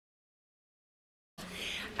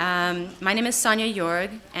My name is Sonja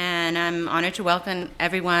Yoerg, and I'm honored to welcome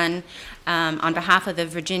everyone on behalf of the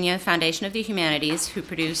Virginia Foundation of the Humanities, who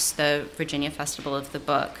produce the Virginia Festival of the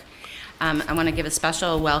Book. I want to give a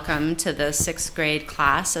special welcome to the 6th grade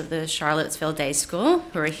class of the Charlottesville Day School,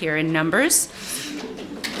 who are here in numbers.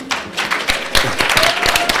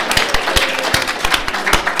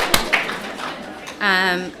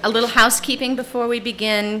 A little housekeeping before we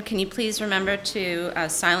begin. Can you please remember to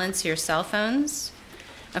silence your cell phones?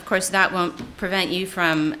 Of course, that won't prevent you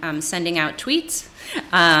from sending out tweets.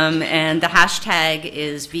 And the hashtag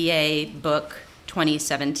is VA Book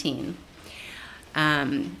 2017.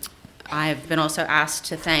 I've been also asked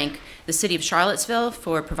to thank the City of Charlottesville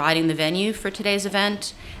for providing the venue for today's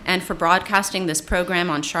event and for broadcasting this program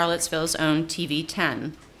on Charlottesville's own TV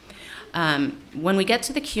 10. When we get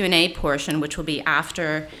to the Q&A portion, which will be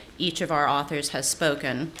after each of our authors has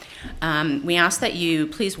spoken, we ask that you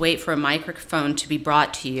please wait for a microphone to be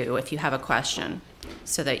brought to you if you have a question,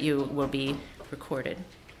 so that you will be recorded.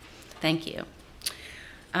 Thank you.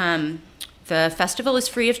 The festival is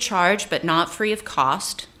free of charge, but not free of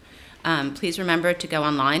cost. Please remember to go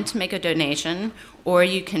online to make a donation, or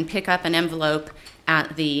you can pick up an envelope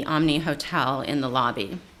at the Omni Hotel in the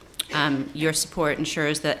lobby. Your support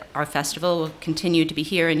ensures that our festival will continue to be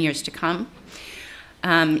here in years to come.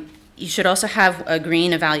 You should also have a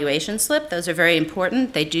green evaluation slip. Those are very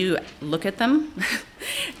important. They do look at them.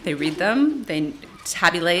 They read them. They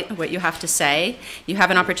tabulate what you have to say. You have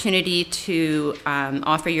an opportunity to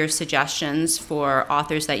offer your suggestions for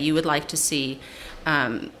authors that you would like to see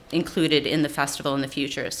included in the festival in the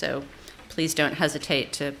future. So please don't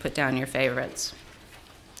hesitate to put down your favorites.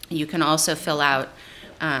 You can also fill out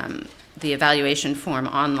the evaluation form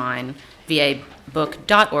online,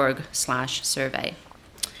 vabook.org/survey.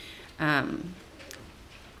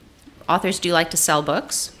 Authors do like to sell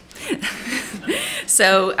books.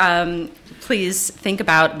 So please think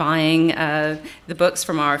about buying the books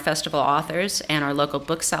from our festival authors and our local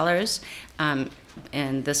booksellers. And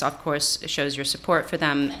this, of course, shows your support for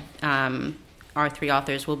them. Our 3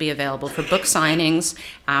 authors will be available for book signings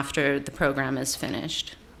after the program is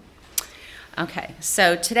finished. Okay,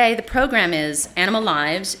 so today the program is Animal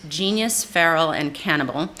Lives, Genius, Feral, and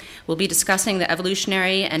Cannibal. We'll be discussing the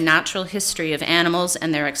evolutionary and natural history of animals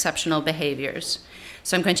and their exceptional behaviors.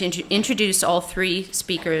 So I'm going to introduce all 3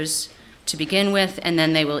 speakers to begin with, and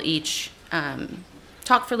then they will each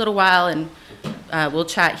talk for a little while, and we'll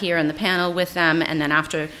chat here on the panel with them, and then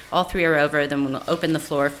after all 3 are over, then we'll open the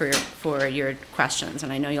floor for your questions,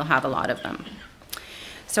 and I know you'll have a lot of them.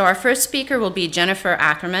 So our first speaker will be Jennifer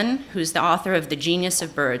Ackerman, who's the author of The Genius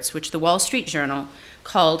of Birds, which the Wall Street Journal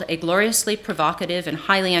called a gloriously provocative and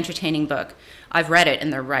highly entertaining book. I've read it,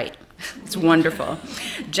 and they're right. It's wonderful.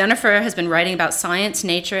 Jennifer has been writing about science,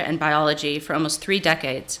 nature, and biology for almost 3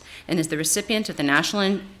 decades and is the recipient of the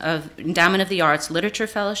National Endowment of the Arts Literature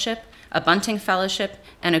Fellowship, a Bunting Fellowship,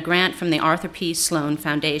 and a grant from the Arthur P. Sloan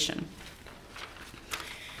Foundation.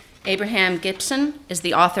 Abraham Gibson is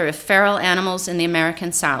the author of Feral Animals in the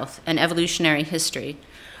American South, An Evolutionary History,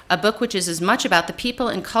 a book which is as much about the people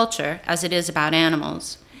and culture as it is about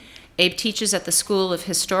animals. Abe teaches at the School of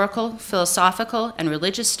Historical, Philosophical, and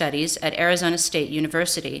Religious Studies at Arizona State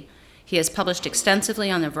University. He has published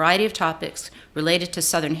extensively on a variety of topics related to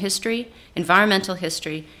Southern history, environmental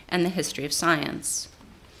history, and the history of science.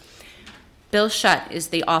 Bill Schutt is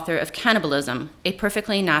the author of Cannibalism, A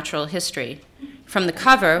Perfectly Natural History. From the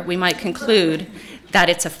cover, we might conclude that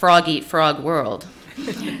it's a frog-eat-frog world.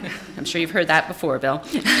 I'm sure you've heard that before, Bill.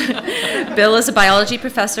 Bill is a biology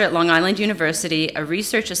professor at Long Island University, a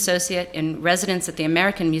research associate in residence at the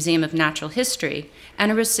American Museum of Natural History,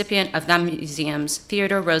 and a recipient of that museum's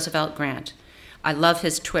Theodore Roosevelt Grant. I love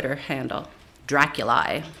his Twitter handle,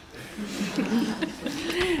 Draculae.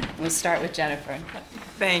 We'll start with Jennifer.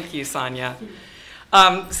 Thank you, Sonja.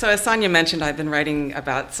 So as Sonja mentioned, I've been writing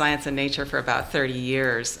about science and nature for about 30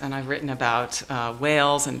 years, and I've written about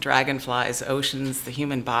whales and dragonflies, oceans, the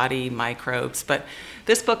human body, microbes, but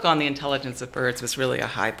this book on the intelligence of birds was really a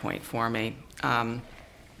high point for me.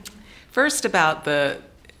 First, about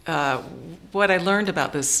what I learned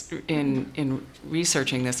about this in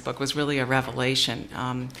researching this book was really a revelation.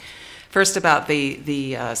 First, about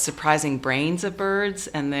the surprising brains of birds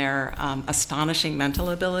and their astonishing mental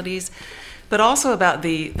abilities, but also about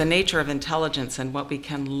the nature of intelligence and what we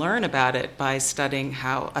can learn about it by studying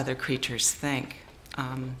how other creatures think.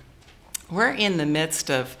 We're in the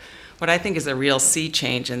midst of what I think is a real sea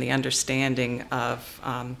change in the understanding of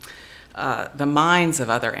the minds of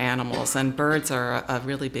other animals, and birds are a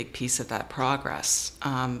really big piece of that progress.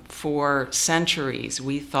 For centuries,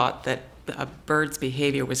 we thought that a bird's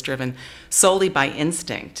behavior was driven solely by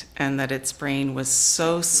instinct, and that its brain was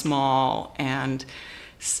so small and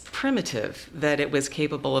primitive that it was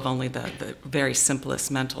capable of only the very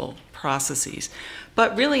simplest mental processes.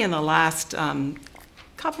 But really in the last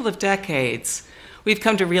couple of decades, we've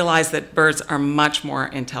come to realize that birds are much more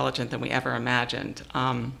intelligent than we ever imagined,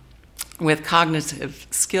 with cognitive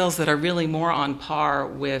skills that are really more on par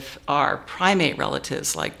with our primate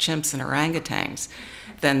relatives like chimps and orangutans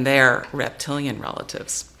than their reptilian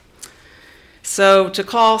relatives. So to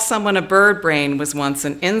call someone a bird brain was once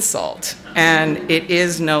an insult, and it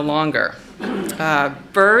is no longer.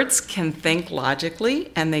 Birds can think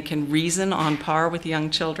logically, and they can reason on par with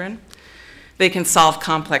young children. They can solve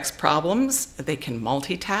complex problems. They can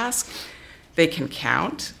multitask. They can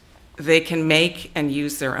count. They can make and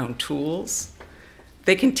use their own tools.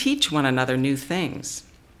 They can teach one another new things.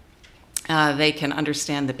 They can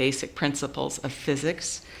understand the basic principles of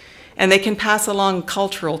physics. And they can pass along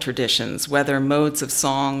cultural traditions, whether modes of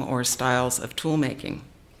song or styles of toolmaking.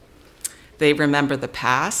 They remember the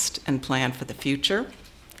past and plan for the future.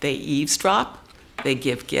 They eavesdrop. They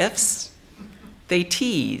give gifts. They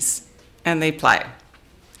tease. And they play.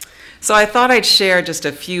 So I thought I'd share just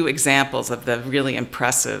a few examples of the really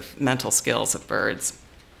impressive mental skills of birds.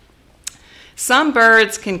 Some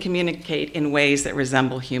birds can communicate in ways that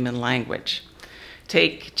resemble human language.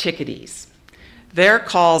 Take chickadees. Their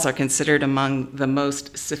calls are considered among the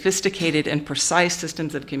most sophisticated and precise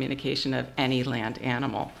systems of communication of any land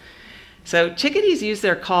animal. So chickadees use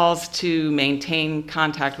their calls to maintain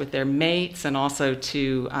contact with their mates and also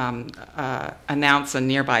to announce a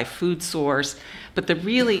nearby food source. But the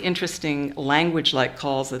really interesting language-like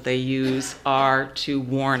calls that they use are to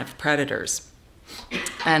warn of predators.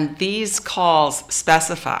 And these calls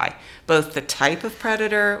specify both the type of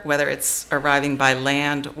predator, whether it's arriving by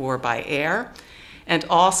land or by air, and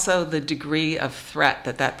also the degree of threat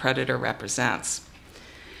that that predator represents.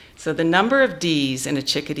 So the number of Ds in a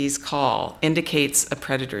chickadee's call indicates a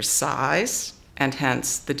predator's size and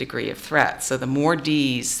hence the degree of threat. So the more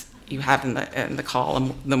Ds you have in the call,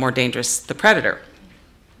 the more dangerous the predator.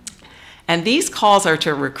 And these calls are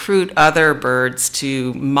to recruit other birds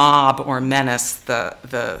to mob or menace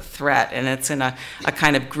the threat, and it's in a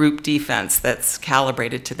kind of group defense that's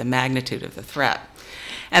calibrated to the magnitude of the threat.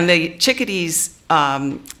 And the chickadees'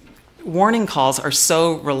 warning calls are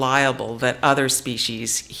so reliable that other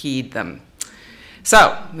species heed them.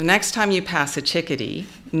 So the next time you pass a chickadee,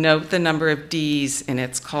 note the number of Ds in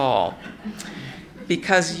its call,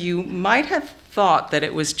 because you might have thought that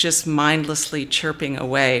it was just mindlessly chirping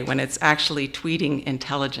away when it's actually tweeting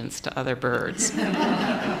intelligence to other birds.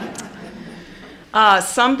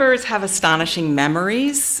 Some birds have astonishing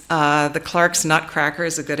memories. The Clark's nutcracker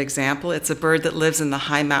is a good example. It's a bird that lives in the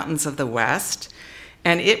high mountains of the West,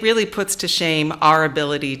 and it really puts to shame our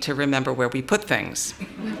ability to remember where we put things.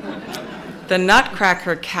 The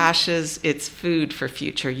nutcracker caches its food for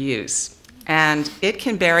future use, and it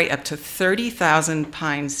can bury up to 30,000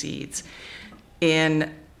 pine seeds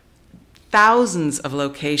in thousands of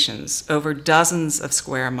locations over dozens of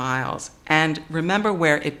square miles, and remember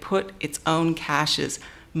where it put its own caches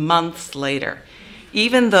months later,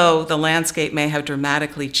 even though the landscape may have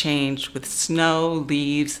dramatically changed with snow,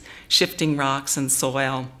 leaves, shifting rocks, and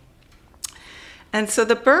soil. And so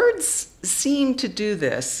the birds seem to do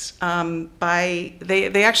this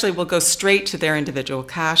they actually will go straight to their individual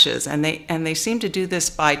caches, and they seem to do this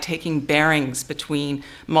by taking bearings between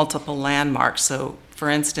multiple landmarks. So for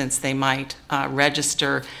instance, they might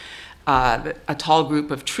register a tall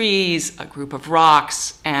group of trees, a group of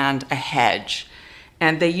rocks, and a hedge.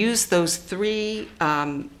 And they use those three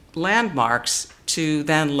landmarks to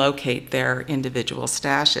then locate their individual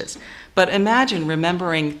stashes. But imagine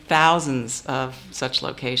remembering thousands of such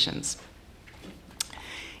locations.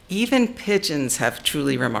 Even pigeons have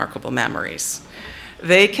truly remarkable memories.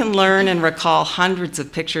 They can learn and recall hundreds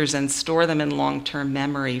of pictures and store them in long-term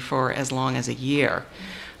memory for as long as a year.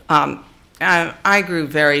 I grew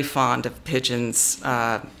very fond of pigeons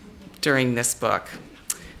during this book.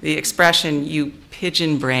 The expression, "you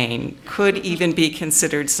pigeon brain," could even be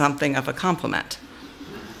considered something of a compliment.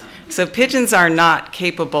 So pigeons are not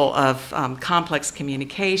capable of complex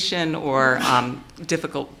communication or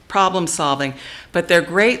difficult problem solving, but they're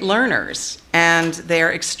great learners, and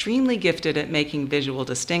they're extremely gifted at making visual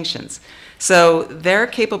distinctions. So they're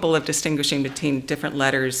capable of distinguishing between different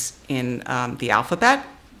letters in the alphabet,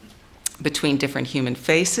 between different human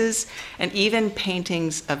faces, and even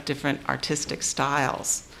paintings of different artistic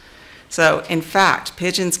styles. So in fact,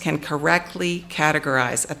 pigeons can correctly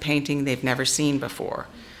categorize a painting they've never seen before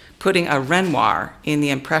putting a Renoir in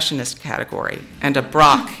the Impressionist category and a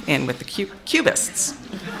Braque in with the Cubists.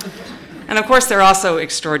 And of course, they're also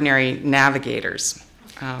extraordinary navigators.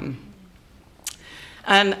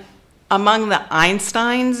 And among the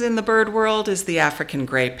Einsteins in the bird world is the African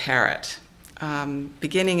gray parrot.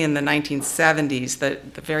 Beginning in the 1970s,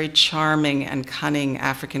 the very charming and cunning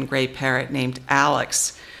African gray parrot named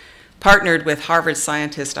Alex partnered with Harvard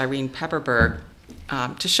scientist Irene Pepperberg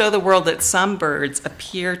to show the world that some birds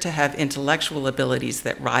appear to have intellectual abilities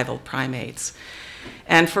that rival primates,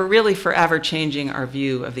 and for really forever changing our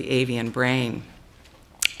view of the avian brain.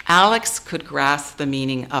 Alex could grasp the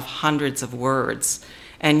meaning of hundreds of words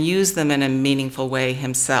and use them in a meaningful way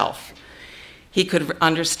himself. He could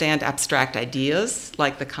understand abstract ideas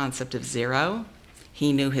like the concept of zero.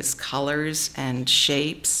 He knew his colors and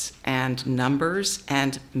shapes and numbers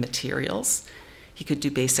and materials. He could do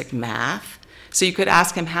basic math. So you could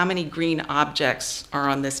ask him how many green objects are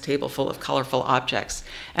on this table full of colorful objects,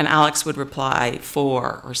 and Alex would reply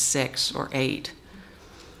 4 or 6 or 8.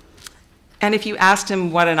 And if you asked him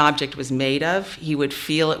what an object was made of, he would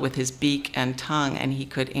feel it with his beak and tongue, and he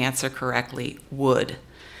could answer correctly, wood.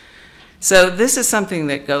 So this is something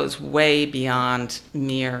that goes way beyond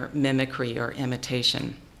mere mimicry or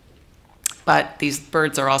imitation. But these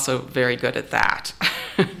birds are also very good at that.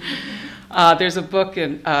 There's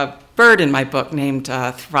a bird in my book named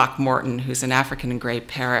Throckmorton, who's an African gray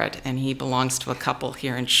parrot, and he belongs to a couple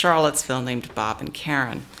here in Charlottesville named Bob and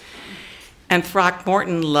Karen. And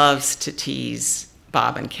Throckmorton loves to tease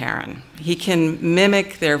Bob and Karen. He can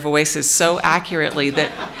mimic their voices so accurately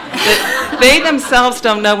that they themselves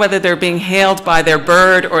don't know whether they're being hailed by their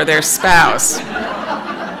bird or their spouse.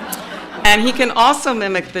 And he can also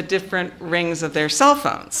mimic the different rings of their cell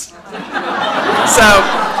phones.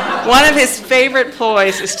 So one of his favorite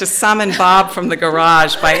ploys is to summon Bob from the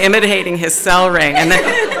garage by imitating his cell ring. And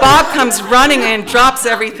then Bob comes running in, drops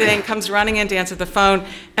everything, comes running in to answer the phone,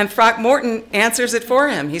 and Throckmorton answers it for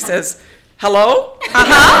him. He says, "Hello?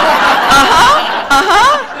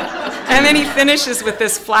 And then he finishes with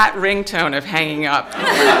this flat ringtone of hanging up.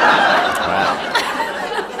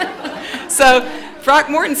 So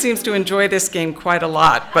Throckmorton seems to enjoy this game quite a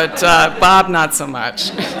lot, but Bob not so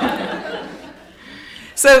much.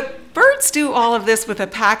 So birds do all of this with a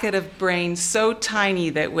packet of brains so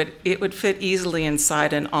tiny that it would fit easily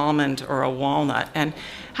inside an almond or a walnut. And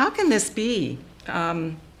how can this be?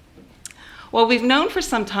 Well, we've known for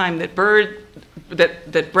some time that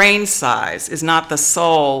brain size is not the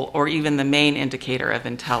sole or even the main indicator of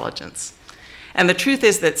intelligence. And the truth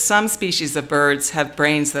is that some species of birds have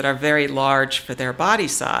brains that are very large for their body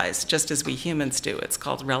size, just as we humans do. It's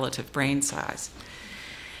called relative brain size.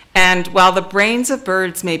 And while the brains of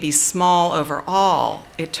birds may be small overall,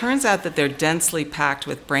 it turns out that they're densely packed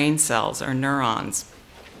with brain cells or neurons.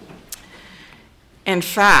 In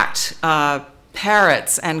fact,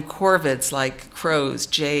 parrots and corvids like crows,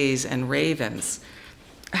 jays, and ravens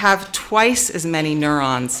have twice as many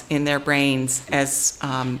neurons in their brains as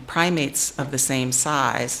primates of the same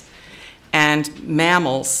size, and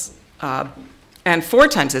mammals, and 4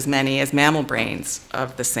 times as many as mammal brains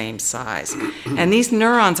of the same size. And these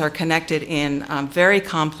neurons are connected in very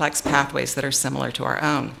complex pathways that are similar to our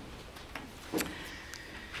own.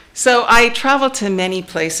 So I traveled to many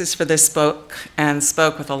places for this book and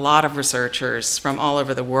spoke with a lot of researchers from all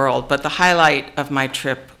over the world, but the highlight of my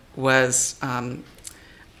trip was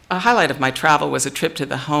a highlight of my travel was a trip to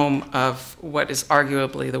the home of what is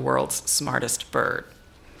arguably the world's smartest bird.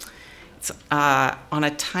 It's, on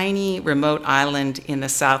a tiny remote island in the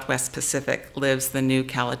Southwest Pacific lives the New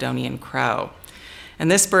Caledonian crow.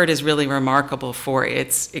 And this bird is really remarkable for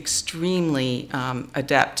its extremely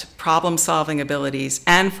adept problem-solving abilities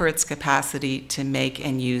and for its capacity to make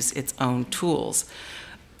and use its own tools,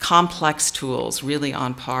 complex tools really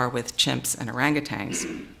on par with chimps and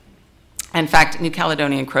orangutans. In fact, New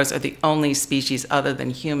Caledonian crows are the only species other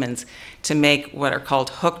than humans to make what are called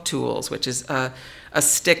hook tools, which is a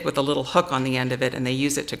stick with a little hook on the end of it, and they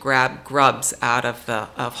use it to grab grubs out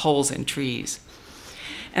of holes in trees.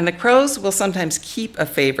 And the crows will sometimes keep a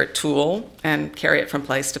favorite tool and carry it from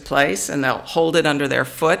place to place, and they'll hold it under their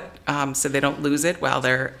foot so they don't lose it while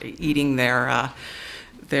they're eating their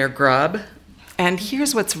grub. And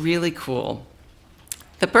here's what's really cool.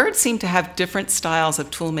 The birds seem to have different styles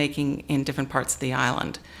of tool making in different parts of the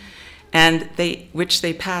island, and which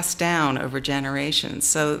they pass down over generations.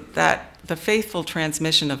 So that the faithful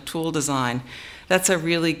transmission of tool design, that's a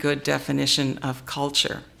really good definition of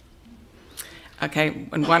culture. Okay,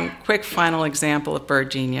 and one quick final example of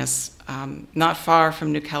bird genius. Not far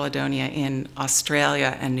from New Caledonia in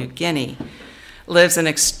Australia and New Guinea lives an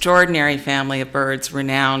extraordinary family of birds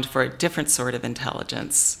renowned for a different sort of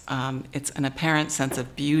intelligence. It's an apparent sense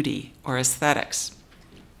of beauty or aesthetics.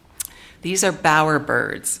 These are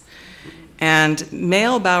bowerbirds, and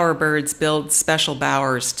male bowerbirds build special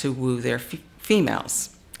bowers to woo their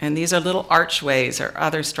females. And these are little archways or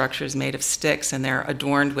other structures made of sticks, and they're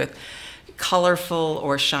adorned with colorful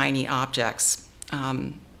or shiny objects.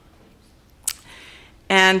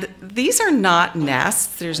 And these are not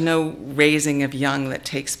nests. There's no raising of young that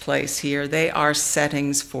takes place here. They are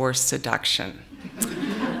settings for seduction.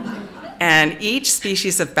 And each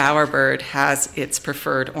species of bowerbird has its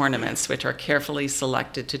preferred ornaments, which are carefully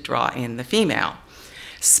selected to draw in the female.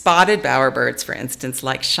 Spotted bowerbirds, for instance,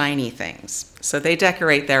 like shiny things. So they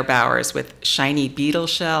decorate their bowers with shiny beetle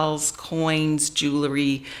shells, coins,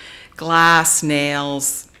 jewelry, glass,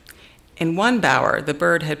 nails. In one bower, the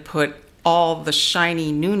bird had put all the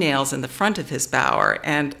shiny new nails in the front of his bower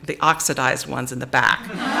and the oxidized ones in the back.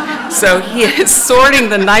 So he is sorting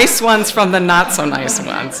the nice ones from the not so nice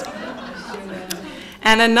ones.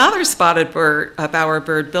 And another spotted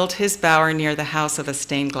bowerbird built his bower near the house of a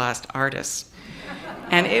stained glass artist.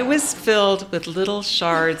 And it was filled with little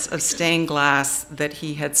shards of stained glass that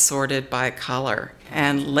he had sorted by color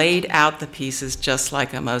and laid out the pieces just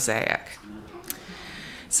like a mosaic.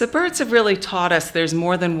 So birds have really taught us there's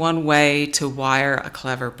more than one way to wire a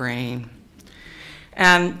clever brain.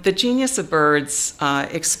 And The Genius of Birds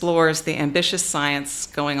explores the ambitious science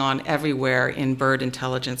going on everywhere in bird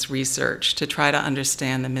intelligence research to try to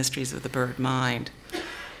understand the mysteries of the bird mind.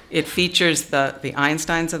 It features the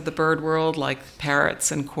Einsteins of the bird world, like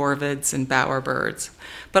parrots and corvids and bowerbirds,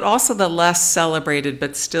 but also the less celebrated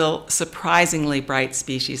but still surprisingly bright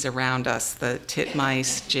species around us, the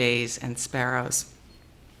titmice, jays, and sparrows.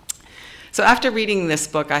 So after reading this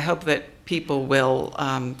book, I hope that people will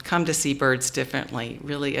come to see birds differently,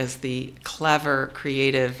 really as the clever,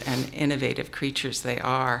 creative, and innovative creatures they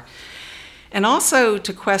are. And also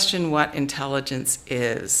to question what intelligence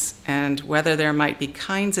is and whether there might be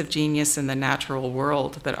kinds of genius in the natural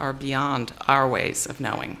world that are beyond our ways of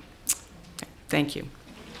knowing. Thank you.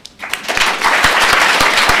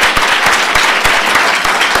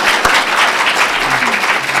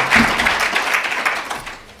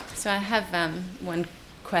 So I have one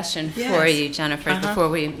question Yes. for you, Jennifer, before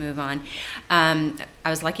we move on. I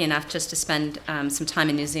was lucky enough just to spend some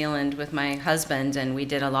time in New Zealand with my husband, and we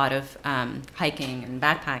did a lot of hiking and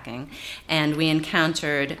backpacking, and we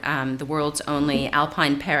encountered the world's only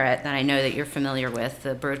alpine parrot that I know that you're familiar with,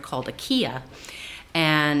 the bird called a kia.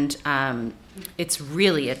 And it's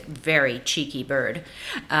really a very cheeky bird.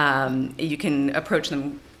 You can approach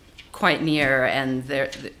them quite near, and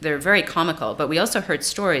they're very comical. But we also heard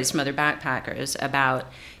stories from other backpackers about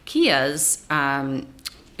kias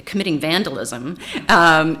committing vandalism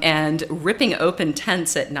and ripping open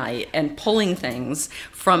tents at night and pulling things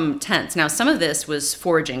from tents. Now, some of this was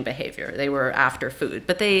foraging behavior. They were after food,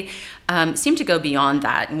 but they seemed to go beyond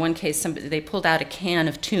that. In one case, they pulled out a can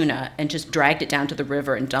of tuna and just dragged it down to the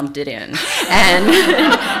river and dumped it in.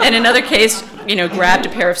 And in another case, grabbed a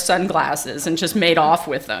pair of sunglasses and just made off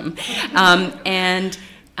with them.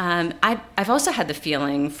 I've also had the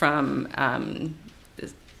feeling from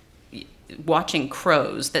watching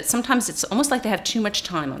crows that sometimes it's almost like they have too much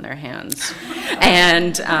time on their hands,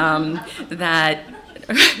 and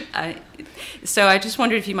so I just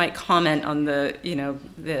wondered if you might comment on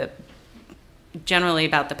the generally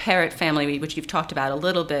about the parrot family, which you've talked about a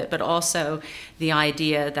little bit, but also the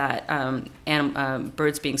idea that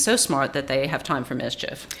birds being so smart that they have time for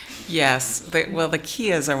mischief. Yes, the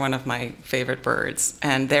kias are one of my favorite birds,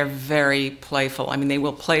 and they're very playful. I mean, they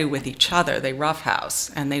will play with each other. They roughhouse,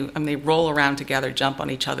 and they roll around together, jump on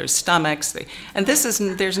each other's stomachs.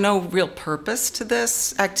 There's no real purpose to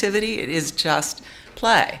this activity. It is just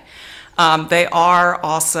play. They are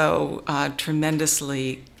also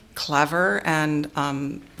tremendously clever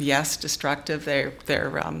and yes, destructive. They're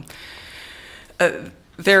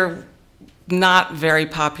not very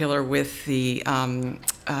popular with the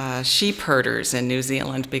sheep herders in New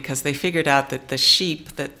Zealand because they figured out that the sheep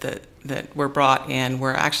that were brought in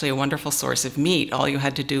were actually a wonderful source of meat. All you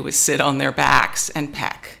had to do was sit on their backs and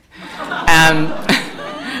peck.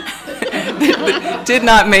 Did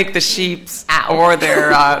not make the sheep or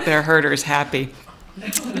their herders happy.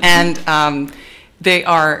 And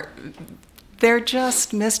they're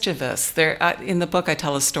just mischievous. In the book, I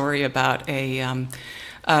tell a story about an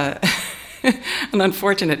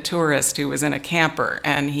unfortunate tourist who was in a camper,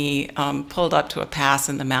 and he pulled up to a pass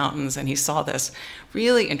in the mountains, and he saw this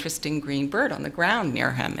really interesting green bird on the ground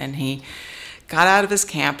near him, and he got out of his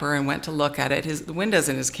camper and went to look at it. The windows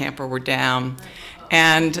in his camper were down,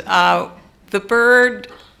 and the bird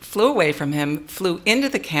flew away from him, flew into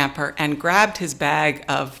the camper, and grabbed his bag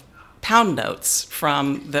of pound notes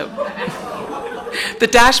from the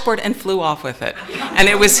dashboard and flew off with it. And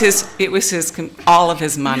it was all of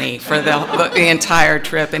his money for the entire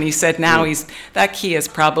trip. And he said now that key is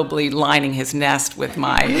probably lining his nest with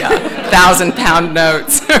my 1,000-pound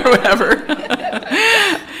notes or whatever.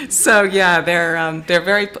 So yeah, they're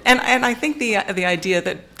very, and I think the idea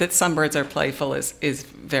that some birds are playful is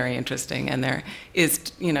very interesting, and there is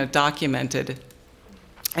documented,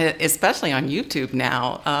 especially on YouTube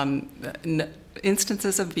now,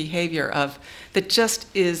 instances of behavior that just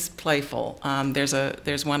is playful.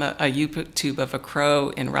 There's one a YouTube of a crow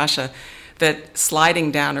in Russia that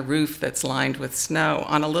sliding down a roof that's lined with snow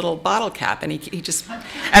on a little bottle cap, and he just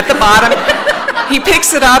at the bottom he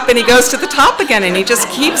picks it up and he goes to the top again, and he just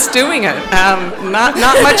keeps doing it. Not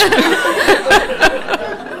much.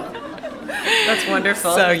 That's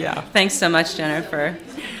wonderful. So yeah. Thanks so much, Jennifer.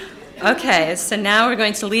 Okay, so now we're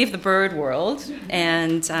going to leave the bird world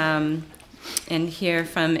and hear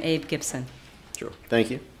from Abe Gibson. Sure. Thank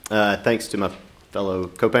you. Thanks to my fellow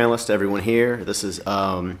co-panelists, everyone here. This is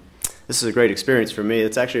a great experience for me.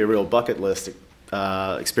 It's actually a real bucket list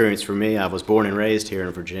experience for me. I was born and raised here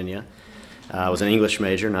in Virginia. I was an English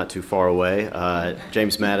major not too far away,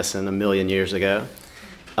 James Madison, a million years ago.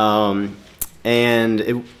 I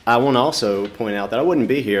want to also point out that I wouldn't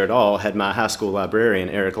be here at all had my high school librarian,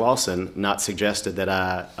 Eric Lawson, not suggested that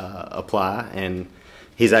I apply. And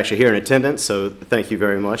he's actually here in attendance, so thank you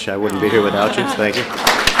very much. I wouldn't be here without you. Thank you.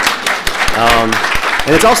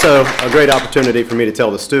 And it's also a great opportunity for me to tell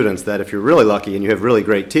the students that if you're really lucky and you have really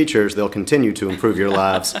great teachers, they'll continue to improve your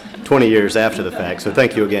lives 20 years after the fact. So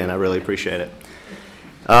thank you again. I really appreciate it.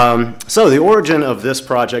 So the origin of this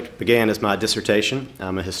project began as my dissertation.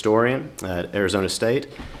 I'm a historian at Arizona State.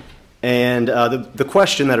 And the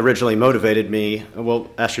question that originally motivated me, well,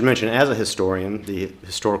 I should mention, as a historian, the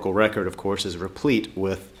historical record, of course, is replete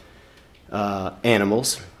with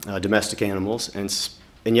animals, domestic animals,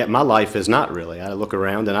 and yet my life is not really. I look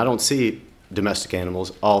around and I don't see domestic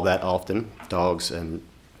animals all that often, dogs and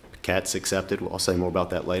cats accepted. I'll say more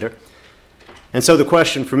about that later. And so the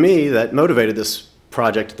question for me that motivated this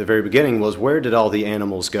project at the very beginning was, where did all the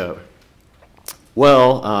animals go?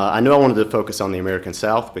 Well, I knew I wanted to focus on the American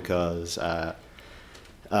South because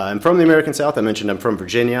I'm from the American South. I mentioned I'm from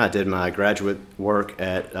Virginia. I did my graduate work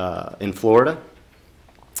in Florida.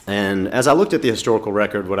 And as I looked at the historical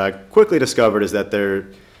record, what I quickly discovered is that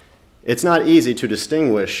it's not easy to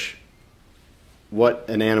distinguish what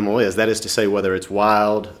an animal is. That is to say, whether it's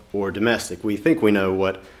wild or domestic. We think we know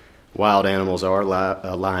what wild animals are,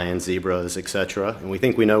 lions, zebras, etc. And we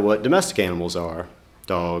think we know what domestic animals are,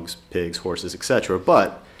 dogs, pigs, horses, etc.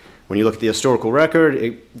 But when you look at the historical record,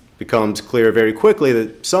 it becomes clear very quickly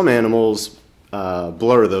that some animals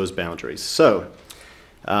blur those boundaries. So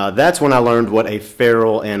that's when I learned what a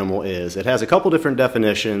feral animal is. It has a couple different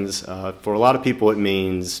definitions. For a lot of people it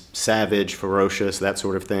means savage, ferocious, that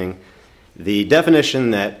sort of thing. The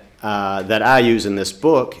definition that I use in this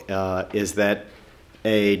book is that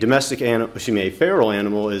a feral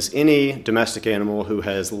animal is any domestic animal who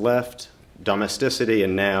has left domesticity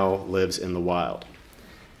and now lives in the wild.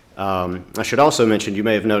 I should also mention, you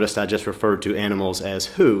may have noticed I just referred to animals as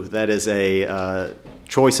who. That is a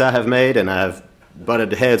choice I have made, and I've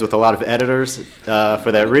butted heads with a lot of editors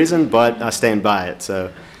for that reason, but I stand by it.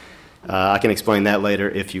 So I can explain that later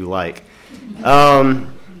if you like.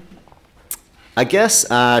 I guess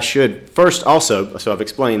I should first also, so I've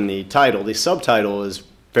explained the title. The subtitle is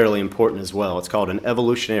fairly important as well. It's called An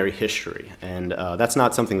Evolutionary History, and that's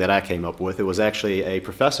not something that I came up with. It was actually a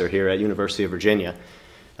professor here at University of Virginia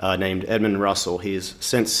named Edmund Russell. He's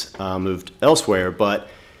since moved elsewhere, but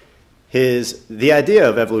the idea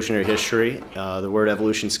of evolutionary history, the word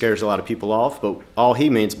evolution scares a lot of people off, but all he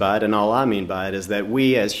means by it and all I mean by it is that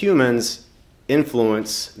we as humans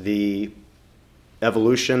influence the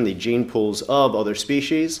evolution, the gene pools of other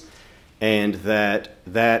species, and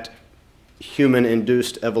that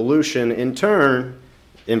human-induced evolution in turn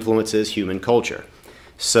influences human culture.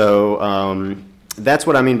 So that's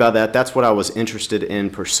what I mean by that. That's what I was interested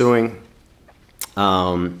in pursuing.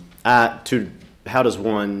 How does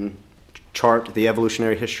one chart the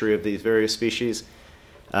evolutionary history of these various species?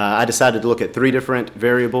 I decided to look at 3 different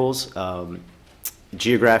variables.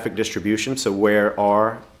 Geographic distribution, so where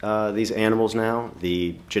are these animals now?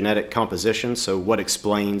 The genetic composition, so what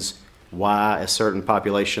explains why a certain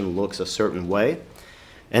population looks a certain way.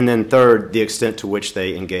 And then third, the extent to which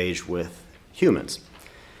they engage with humans.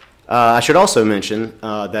 I should also mention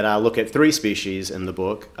that I look at 3 species in the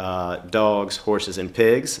book, dogs, horses, and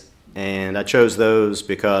pigs. and I chose those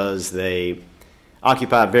because they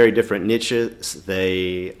occupy very different niches.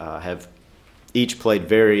 They have each played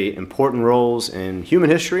very important roles in human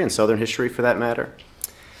history and Southern history, for that matter.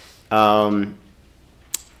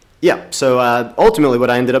 So ultimately what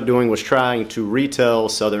I ended up doing was trying to retell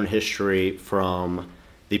Southern history from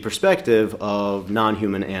the perspective of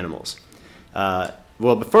non-human animals.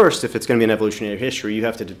 But first, if it's going to be an evolutionary history, you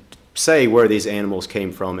have to say where these animals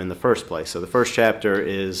came from in the first place. So the first chapter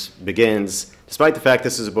begins, despite the fact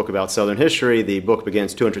this is a book about Southern history, the book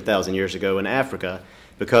begins 200,000 years ago in Africa,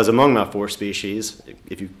 because among my 4 species,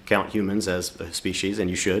 if you count humans as a species, and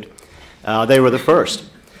you should, they were the first.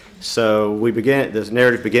 So this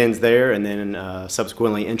narrative begins there, and then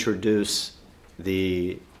subsequently introduce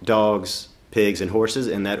the dogs, pigs, and horses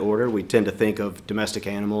in that order. We tend to think of domestic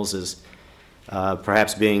animals as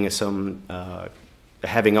perhaps being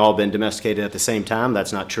having all been domesticated at the same time.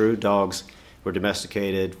 That's not true. Dogs were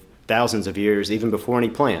domesticated thousands of years, even before any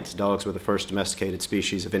plants. Dogs were the first domesticated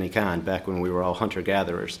species of any kind, back when we were all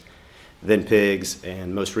hunter-gatherers. Then pigs,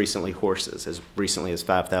 and most recently horses, as recently as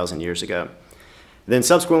 5,000 years ago. Then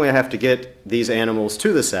subsequently I have to get these animals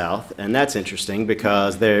to the South, and that's interesting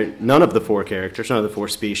because none of the 4 characters, none of the 4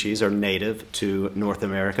 species are native to North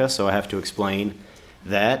America, so I have to explain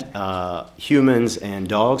that. Humans and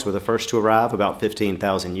dogs were the first to arrive about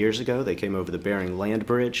 15,000 years ago. They came over the Bering Land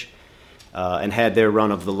Bridge and had their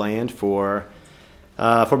run of the land for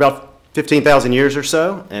about 15,000 years or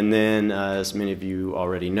so. And then, as many of you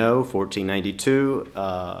already know, 1492,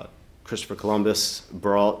 Christopher Columbus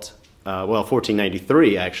brought,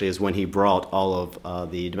 1493 actually is when he brought all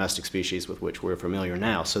of the domestic species with which we're familiar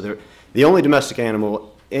now. So they're the only domestic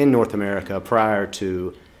animal in North America prior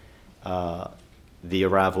to the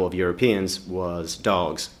arrival of Europeans was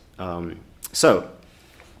dogs.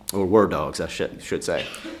 Or were dogs, I should say.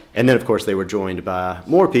 And then, of course, they were joined by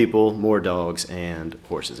more people, more dogs, and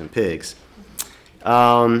horses and pigs.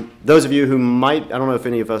 Those of you who might, I don't know if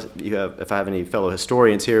any of us, if I have any fellow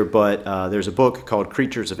historians here, but there's a book called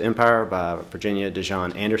Creatures of Empire by Virginia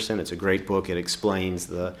DeJohn Anderson. It's a great book. It explains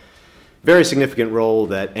the very significant role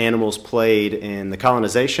that animals played in the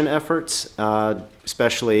colonization efforts,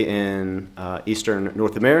 especially in eastern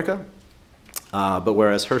North America. But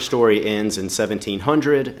whereas her story ends in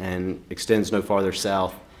 1700 and extends no farther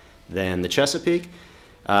south than the Chesapeake,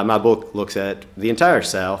 my book looks at the entire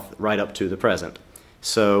South right up to the present.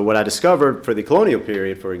 So what I discovered for the colonial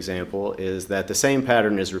period, for example, is that the same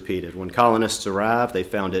pattern is repeated. When colonists arrived, they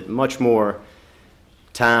found it much more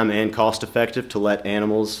time and cost effective to let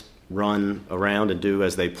animals run around and do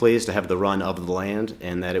as they please, to have the run of the land,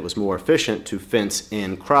 and that it was more efficient to fence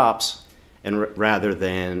in crops rather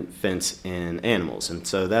than fence in animals. And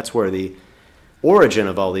so that's where the origin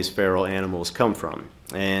of all these feral animals come from.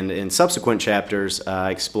 And in subsequent chapters, I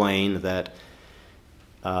explain that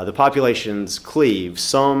the populations cleave.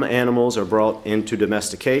 Some animals are brought into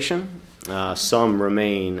domestication. Some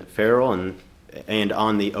remain feral and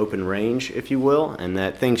on the open range, if you will, and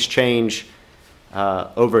that things change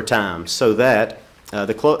over time, so that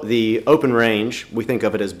the open range, we think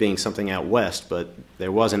of it as being something out west, but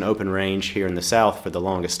there was an open range here in the South for the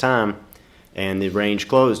longest time, and the range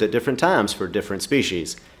closed at different times for different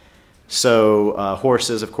species. So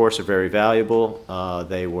horses, of course, are very valuable.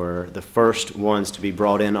 They were the first ones to be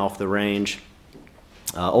brought in off the range.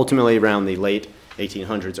 Ultimately, around the late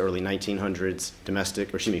 1800s, early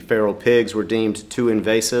 1900s, feral pigs were deemed too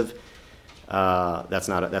invasive. That's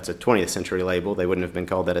a 20th century label. They wouldn't have been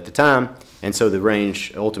called that at the time. And so the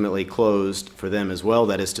range ultimately closed for them as well.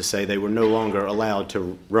 That is to say, they were no longer allowed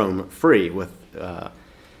to roam free with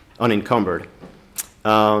unencumbered.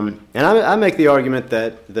 And I make the argument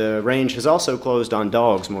that the range has also closed on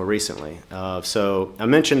dogs more recently. So I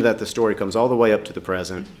mentioned that the story comes all the way up to the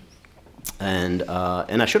present. And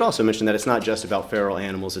I should also mention that it's not just about feral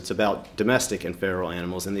animals. It's about domestic and feral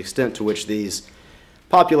animals and the extent to which these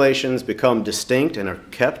populations become distinct and are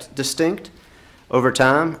kept distinct over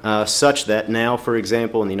time, such that now, for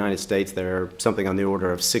example, in the United States, there are something on the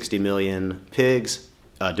order of 60 million pigs,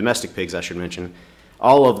 domestic pigs, I should mention.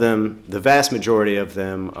 All of them, the vast majority of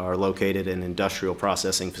them, are located in industrial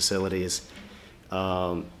processing facilities.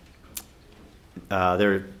 By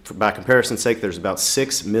comparison's sake, there's about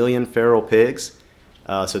 6 million feral pigs.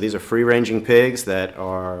 So these are free-ranging pigs that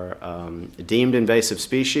are deemed invasive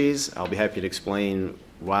species. I'll be happy to explain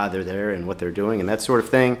why they're there and what they're doing and that sort of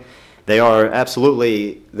thing. They're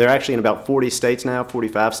actually in about 40 states now,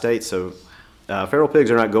 45 states, so feral pigs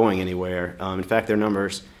are not going anywhere. In fact, their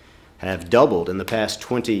numbers have doubled in the past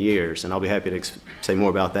 20 years, and I'll be happy to say more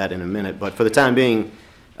about that in a minute. But for the time being,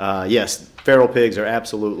 Yes, feral pigs are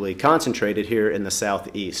absolutely concentrated here in the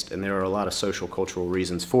southeast, and there are a lot of social cultural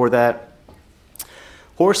reasons for that.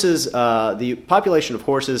 Horses, the population of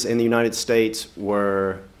horses in the United States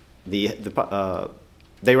were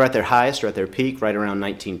they were at their highest or at their peak right around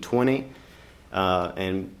 1920,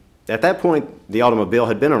 and at that point the automobile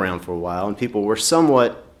had been around for a while, and people were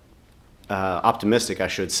somewhat optimistic, I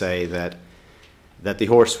should say, that the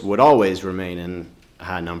horse would always remain in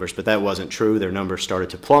high numbers, but that wasn't true. Their numbers started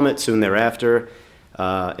to plummet soon thereafter.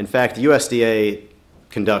 In fact, the USDA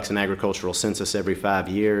conducts an agricultural census every 5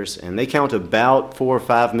 years, and they count about 4 or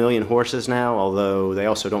 5 million horses now, although they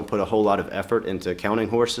also don't put a whole lot of effort into counting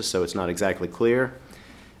horses, so it's not exactly clear.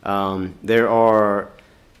 There are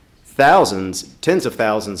thousands, tens of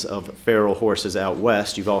thousands of feral horses out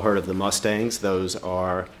west. You've all heard of the Mustangs. Those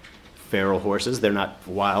are feral horses. They're not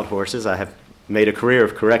wild horses. I have made a career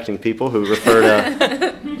of correcting people who refer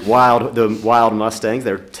to the wild Mustangs.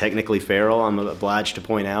 They're technically feral, I'm obliged to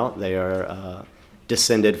point out. They are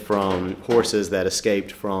descended from horses that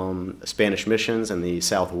escaped from Spanish missions in the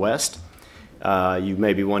Southwest. You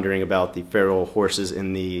may be wondering about the feral horses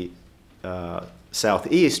in the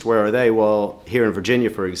Southeast. Where are they? Well, here in Virginia,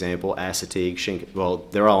 for example, Assateague, well,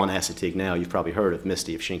 they're all in Assateague now. You've probably heard of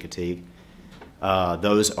Misty of Chincoteague.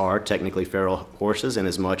 Those are technically feral horses in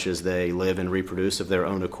as much as they live and reproduce of their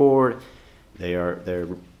own accord. Their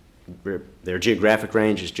geographic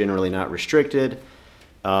range is generally not restricted.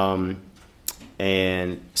 And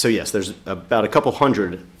so yes, there's about a couple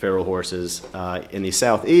hundred feral horses in the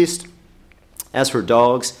southeast. As for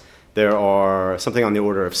dogs, there are something on the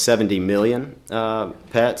order of 70 million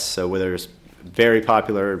pets. So where there's very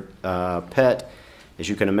popular pet, as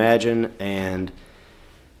you can imagine. And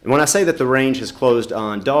when I say that the range has closed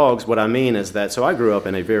on dogs, what I mean is that, so I grew up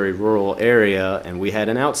in a very rural area, and we had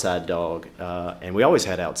an outside dog, and we always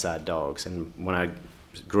had outside dogs. And when I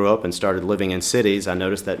grew up and started living in cities, I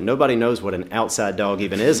noticed that nobody knows what an outside dog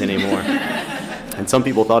even is anymore. And some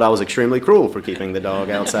people thought I was extremely cruel for keeping the dog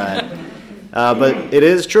outside. But it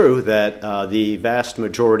is true that the vast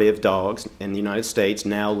majority of dogs in the United States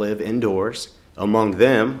now live indoors. Among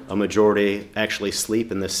them, a majority actually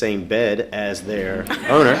sleep in the same bed as their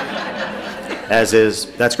owner.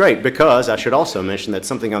 That's great, because I should also mention that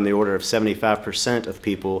something on the order of 75% of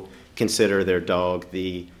people consider their dog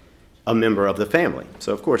a member of the family.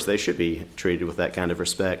 So of course they should be treated with that kind of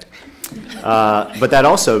respect. But that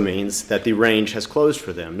also means that the range has closed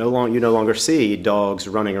for them. You no longer see dogs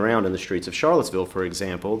running around in the streets of Charlottesville, for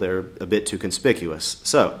example. They're a bit too conspicuous.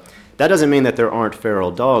 So that doesn't mean that there aren't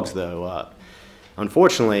feral dogs, though.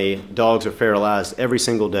 Unfortunately, dogs are feralized every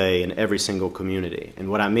single day in every single community. And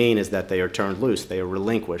what I mean is that they are turned loose, they are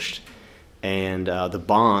relinquished, and the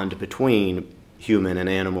bond between human and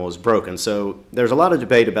animal is broken. So there's a lot of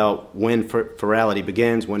debate about when ferality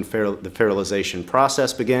begins, when the feralization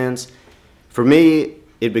process begins. For me,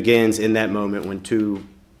 it begins in that moment when two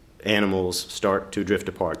animals start to drift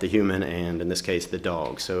apart, the human and, in this case, the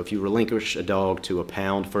dog. So if you relinquish a dog to a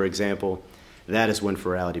pound, for example, that is when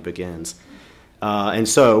ferality begins. And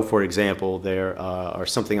so, for example, there are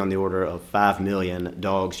something on the order of 5 million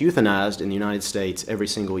dogs euthanized in the United States every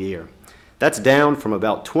single year. That's down from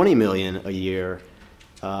about 20 million a year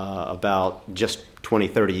about just 20,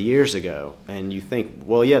 30 years ago. And you think,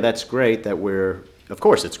 well, yeah, that's great that of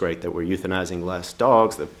course it's great that we're euthanizing less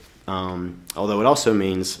dogs, although it also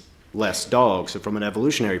means less dogs. So from an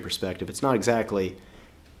evolutionary perspective, it's not exactly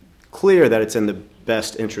clear that it's in the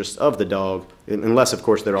best interest of the dog, unless, of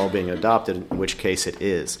course, they're all being adopted, in which case it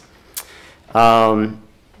is. I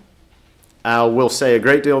will say a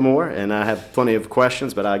great deal more, and I have plenty of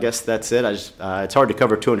questions, but I guess that's it. It's hard to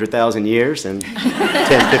cover 200,000 years in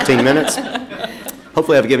 10, 15 minutes.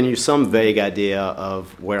 Hopefully I've given you some vague idea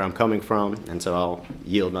of where I'm coming from, and so I'll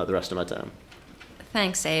yield the rest of my time.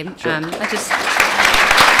 Thanks, Abe. Sure.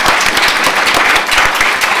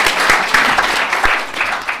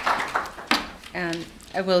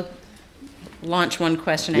 I will launch one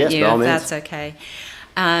question yes, at you, if means. That's okay.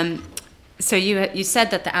 So you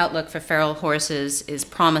said that the outlook for feral horses is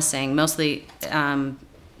promising, mostly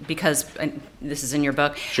because, this is in your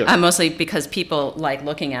book, sure. Mostly because people like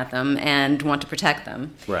looking at them and want to protect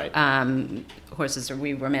them. Right.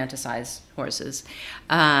 We romanticize horses.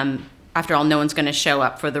 After all, no one's going to show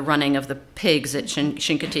up for the running of the pigs at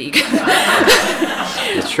Chincoteague.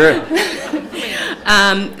 It's true.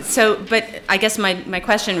 But I guess my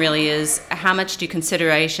question really is, how much do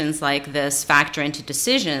considerations like this factor into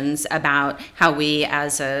decisions about how we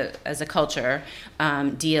as a culture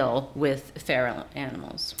deal with feral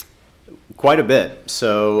animals? Quite a bit.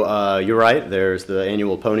 So you're right, there's the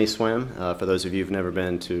annual pony swim. For those of you who've never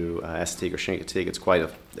been to Assateague or Chincoteague, it's quite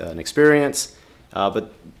an experience. And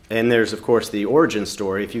there's, of course, the origin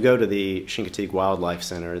story. If you go to the Chincoteague Wildlife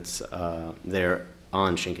Center, it's there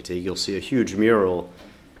on Chincoteague, you'll see a huge mural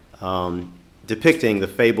depicting the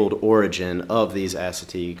fabled origin of these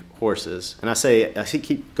Assateague horses. And I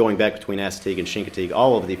keep going back between Assateague and Chincoteague.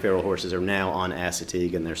 All of the feral horses are now on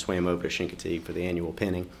Assateague, and they're swam over to Chincoteague for the annual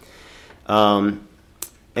penning. And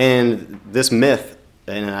this myth,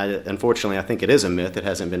 and unfortunately I think it is a myth, it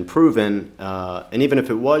hasn't been proven, and even if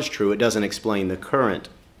it was true, it doesn't explain the current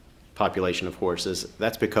population of horses.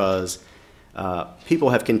 That's because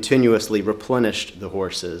people have continuously replenished the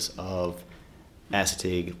horses of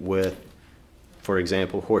Assateague with, for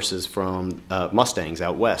example, horses from Mustangs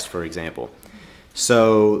out west, for example.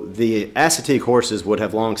 So the Assateague horses would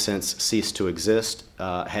have long since ceased to exist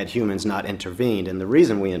had humans not intervened. And the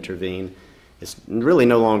reason we intervene is really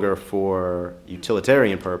no longer for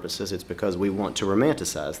utilitarian purposes. It's because we want to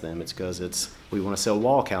romanticize them. It's because we want to sell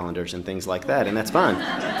wall calendars and things like that, and that's fine.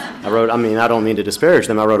 I don't mean to disparage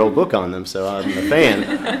them. I wrote a whole book on them, so I'm a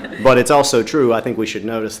fan. But it's also true. I think we should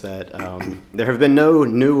notice that there have been no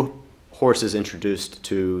new horses introduced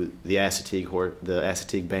to the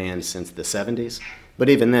Assateague band since the 70s. But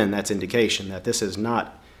even then, that's indication that this is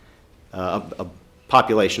not a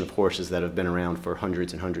population of horses that have been around for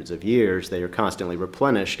hundreds and hundreds of years. They are constantly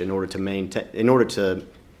replenished in order to maintain,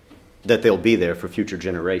 that they'll be there for future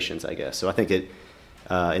generations, I guess. So I think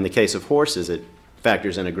in the case of horses, it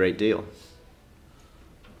factors in a great deal.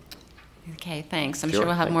 Okay, thanks. I'm sure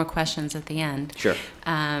we'll have more questions at the end. Sure.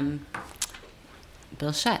 Bill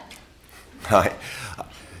Schutt. Hi.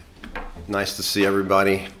 Nice to see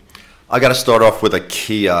everybody. I got to start off with a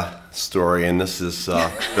Kia story, and this is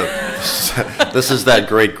this is that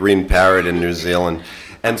great green parrot in New Zealand.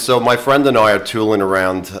 And so my friend and I are tooling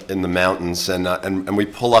around in the mountains, and we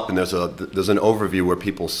pull up, and there's an overview where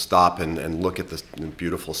people stop and look at the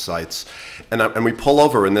beautiful sights, and we pull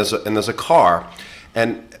over, and there's a car,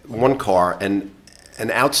 and one car, and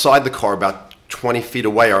outside the car, about 20 feet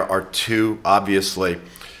away, are two obviously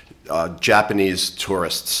Japanese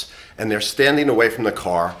tourists, and they're standing away from the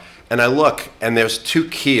car. And I look, and there's two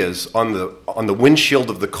Kias on the windshield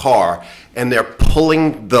of the car, and they're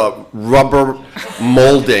pulling the rubber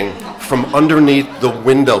molding from underneath the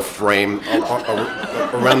window frame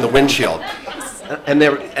around the windshield. And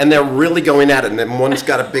they're really going at it. And then one's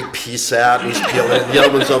got a big piece out, and he's peeling it. The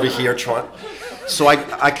other one's over here trying. So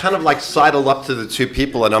I kind of like sidle up to the two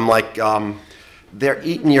people, and I'm like, they're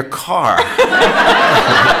eating your car.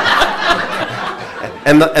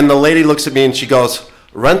 and the lady looks at me, and she goes,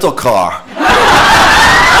 rental car.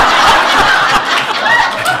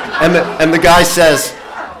 and the guy says,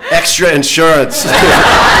 extra insurance. So,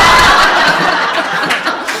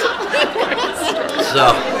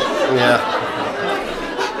 yeah.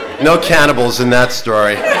 No cannibals in that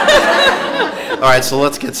story. All right, so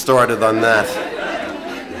let's get started on that.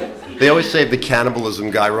 They always say the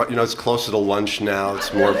cannibalism guy, you know, it's closer to lunch now,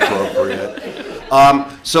 it's more appropriate.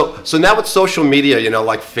 So now with social media, you know,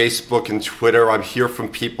 like Facebook and Twitter, I hear from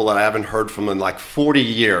people that I haven't heard from in like 40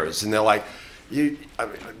 years, and they're like,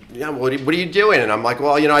 what are you doing? And I'm like,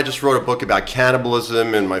 well, you know, I just wrote a book about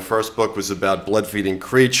cannibalism, and my first book was about blood-feeding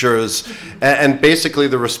creatures, and basically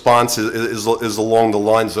the response is along the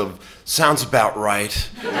lines of, sounds about right.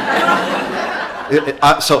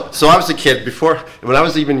 So I was a kid, when I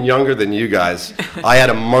was even younger than you guys, I had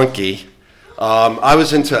a monkey. I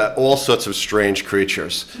was into all sorts of strange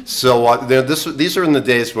creatures. So these are in the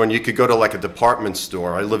days when you could go to like a department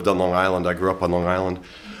store. I lived on Long Island. I grew up on Long Island.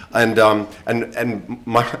 And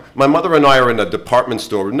my mother and I are in a department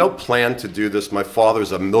store. No plan to do this. My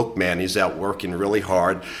father's a milkman. He's out working really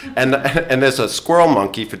hard. And there's a squirrel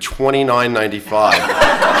monkey for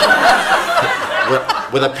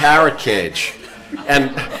 $29.95 with a parrot cage.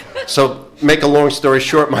 And so, make a long story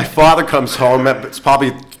short, my father comes home, it's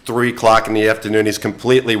probably 3 o'clock in the afternoon, he's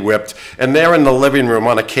completely whipped, and there in the living room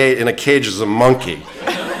in a cage is a monkey.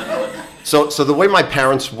 So the way my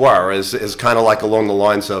parents were is kind of like along the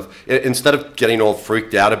lines of, instead of getting all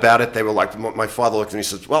freaked out about it, they were like, my father looked at me and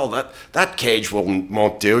says, well, that cage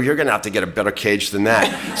won't do, you're going to have to get a better cage than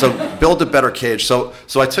that. So build a better cage. So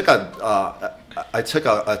I took a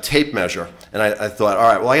tape measure, and I thought, all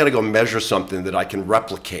right, well, I got to go measure something that I can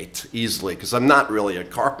replicate easily, because I'm not really a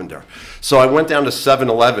carpenter. So I went down to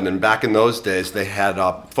 7-Eleven, and back in those days, they had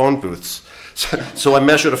phone booths. So I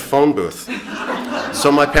measured a phone booth.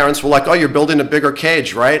 So my parents were like, oh, you're building a bigger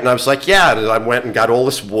cage, right? And I was like, yeah. And I went and got all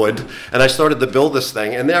this wood, and I started to build this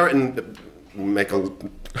thing. And there, make a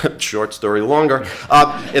short story longer.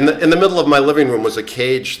 In the middle of my living room was a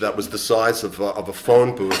cage that was the size of a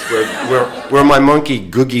phone booth where my monkey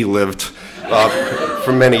Googie lived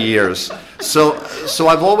for many years. So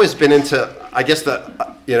I've always been into, I guess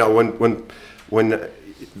that, you know, when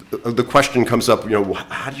the question comes up, you know,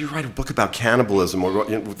 how do you write a book about cannibalism, or,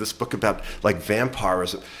 you know, this book about like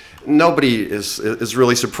vampirism? Nobody is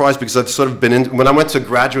really surprised, because I've sort of been in. When I went to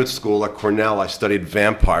graduate school at Cornell, I studied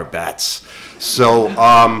vampire bats. So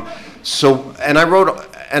and I wrote,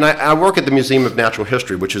 and I work at the Museum of Natural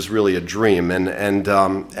History, which is really a dream, and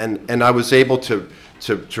I was able to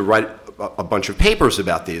write a bunch of papers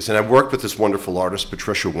about these, and I worked with this wonderful artist,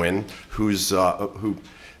 Patricia Wynn,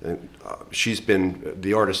 she's been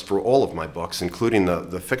the artist for all of my books, including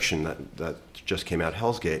the fiction that just came out,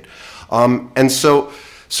 Hell's Gate. And so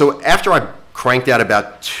after I cranked out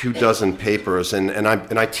about 24 papers, and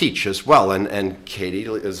I teach as well, and Katie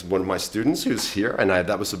is one of my students who's here, and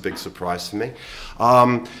that was a big surprise to me.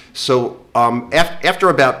 After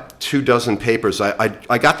about 24 papers,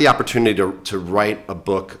 I got the opportunity to write a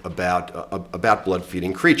book about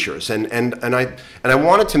blood-feeding creatures, and I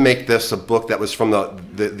wanted to make this a book that was from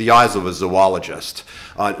the eyes of a zoologist,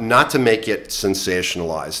 not to make it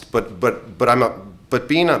sensationalized, but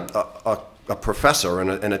being a professor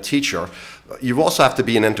and a teacher, you also have to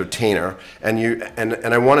be an entertainer, and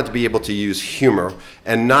I wanted to be able to use humor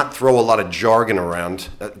and not throw a lot of jargon around,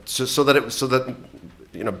 so that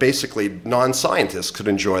you know, basically non-scientists could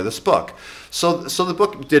enjoy this book. So the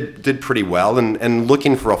book did pretty well, and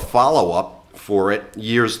looking for a follow-up for it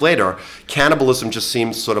years later, cannibalism just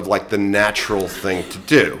seems sort of like the natural thing to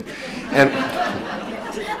do. And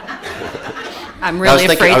I'm really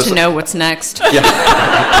afraid to know what's next.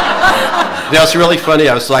 Yeah, it's really funny.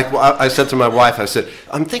 I was like, I said to my wife, I said,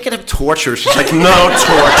 I'm thinking of torture. She's like, no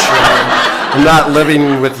torture. I'm not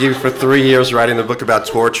living with you for 3 years writing a book about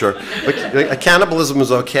torture. But cannibalism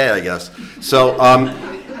is okay, I guess. So,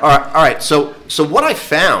 all right. So what I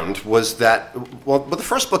found was that, well, the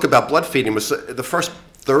first book about blood feeding was, the first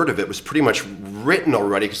third of it was pretty much written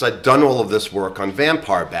already, because I'd done all of this work on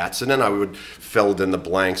vampire bats, and then I would fill in the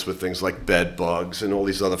blanks with things like bed bugs and all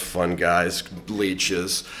these other fun guys,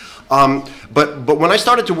 leeches. But when I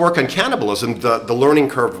started to work on cannibalism, the learning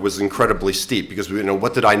curve was incredibly steep, because, you know,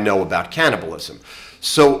 what did I know about cannibalism?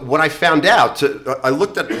 So what I found out, I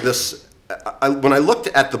looked at this. When I looked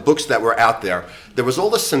at the books that were out there, there was all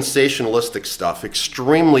this sensationalistic stuff,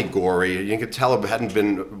 extremely gory. You could tell it hadn't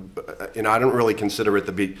been, you know, I don't really consider it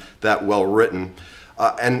to be that well written.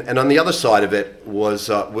 And on the other side of it was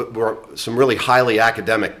were some really highly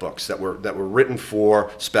academic books that were written for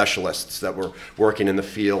specialists that were working in the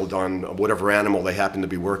field on whatever animal they happened to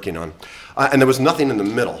be working on, and there was nothing in the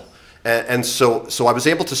middle. And so I was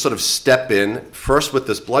able to sort of step in first with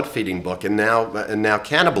this blood feeding book, and now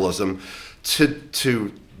cannibalism,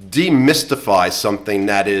 to demystify something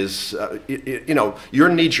that is, you know, your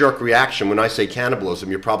knee-jerk reaction when I say cannibalism,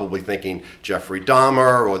 you're probably thinking Jeffrey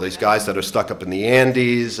Dahmer or these guys that are stuck up in the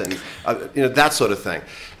Andes, and you know, that sort of thing.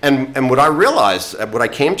 And what I realized, what I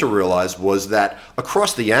came to realize, was that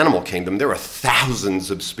across the animal kingdom there are thousands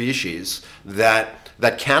of species that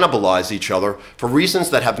cannibalize each other for reasons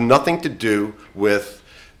that have nothing to do with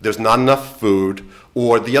there's not enough food,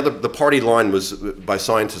 or the party line was by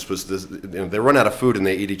scientists was this, you know, they run out of food and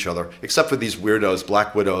they eat each other, except for these weirdos,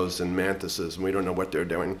 black widows and mantises, and we don't know what they're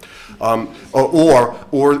doing.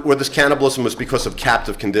 Or this cannibalism was because of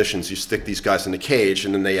captive conditions. You stick these guys in a cage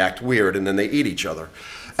and then they act weird and then they eat each other.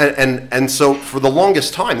 And so for the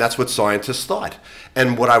longest time, that's what scientists thought.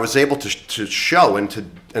 And what I was able to show and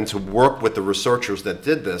to work with the researchers that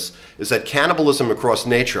did this is that cannibalism across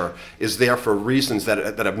nature is there for reasons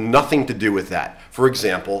that have nothing to do with that. For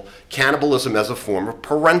example, cannibalism as a form of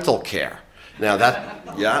parental care. Now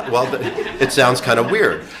it sounds kind of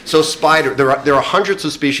weird. So there are hundreds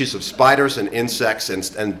of species of spiders and insects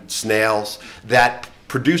and snails that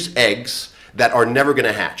produce eggs that are never going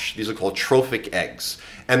to hatch. These are called trophic eggs.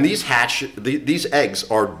 And these eggs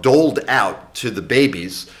are doled out to the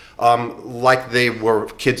babies like they were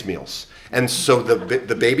kids' meals. And so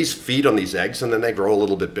the babies feed on these eggs, and then they grow a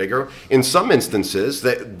little bit bigger. In some instances,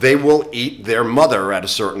 they will eat their mother at a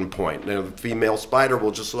certain point. You know, the female spider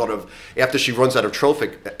will just sort of, after she runs out of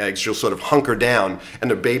trophic eggs, she'll sort of hunker down, and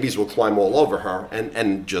the babies will climb all over her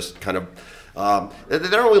and just kind of, they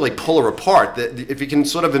don't really pull her apart. If you can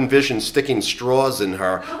sort of envision sticking straws in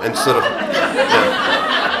her and sort of, you know,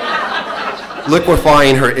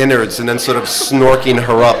 liquefying her innards and then sort of snorking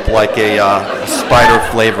her up like a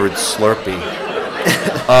spider-flavored Slurpee.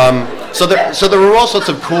 So there were all sorts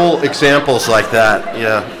of cool examples like that.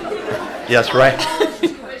 Yeah. Yes, right.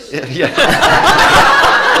 Yeah.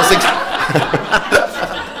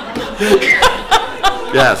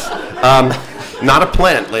 Yes. Not a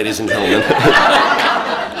plant, ladies and gentlemen.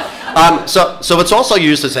 So it's also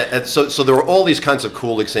used as so there are all these kinds of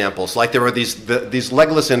cool examples. Like there are these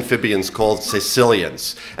legless amphibians called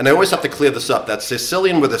Sicilians, and I always have to clear this up. That's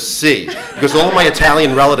Sicilian with a C, because all of my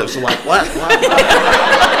Italian relatives are like, what?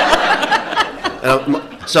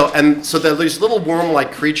 So they're these little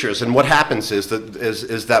worm-like creatures, and what happens is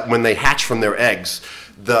that when they hatch from their eggs,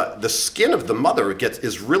 the skin of the mother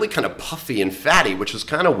is really kind of puffy and fatty, which is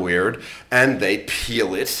kind of weird, and they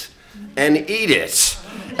peel it and eat it.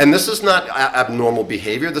 And this is not abnormal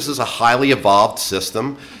behavior. This is a highly evolved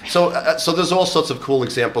system. So there's all sorts of cool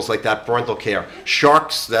examples like that. Parental care.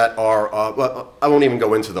 Sharks that are, well, I won't even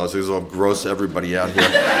go into those. These will gross everybody out here.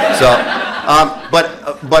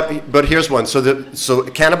 But here's one. So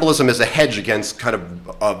cannibalism is a hedge against kind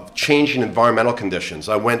of changing environmental conditions.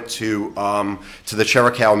 I went to the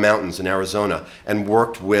Chiricahua Mountains in Arizona and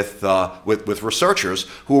worked with researchers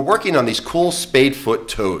who were working on these cool spadefoot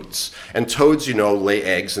toads. And toads, you know, lay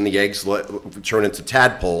eggs, and the eggs turn into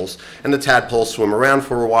tadpoles, and the tadpoles swim around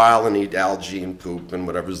for a while and eat algae and poop and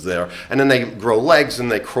whatever's there, and then they grow legs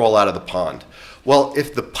and they crawl out of the pond. Well,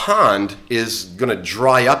 if the pond is going to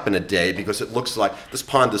dry up in a day, because it looks like this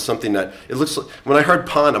pond is something that it looks like, when I heard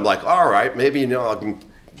pond, I'm like, all right, maybe, you know, I can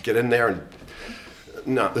get in there and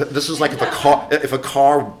no. This is like if a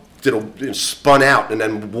car spun out and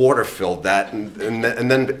then water filled that, and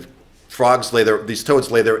then these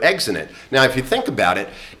toads lay their eggs in it. Now, if you think about it,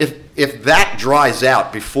 if that dries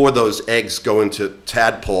out before those eggs go into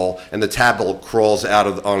tadpole and the tadpole crawls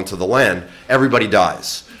onto the land, everybody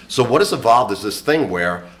dies. So what has evolved is this thing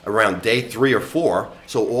where around day 3 or 4,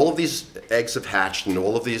 so all of these eggs have hatched and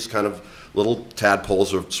all of these kind of little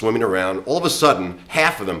tadpoles are swimming around. All of a sudden,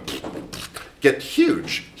 half of them get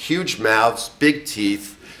huge mouths, big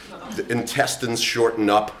teeth, the intestines shorten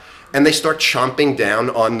up, and they start chomping down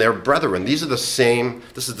on their brethren. This is the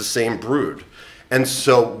same brood. And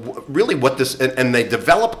so really and they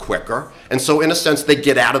develop quicker, and so in a sense they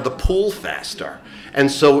get out of the pool faster. And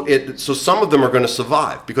so some of them are going to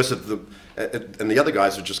survive because of and the other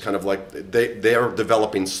guys are just kind of like, they are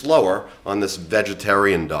developing slower on this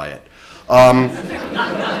vegetarian diet.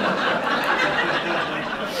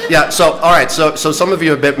 Yeah, so, all right, so some of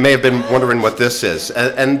you may have been wondering what this is.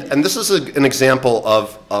 And this is an example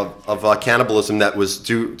of cannibalism that was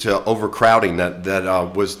due to overcrowding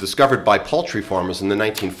that was discovered by poultry farmers in the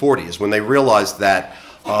 1940s when they realized that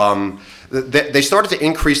they started to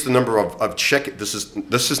increase the number of chicken. This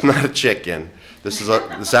is not a chicken. This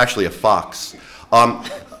is actually a fox.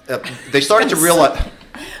 They started to realize...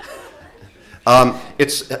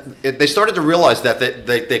 they started to realize that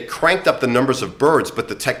they cranked up the numbers of birds, but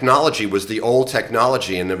the technology was the old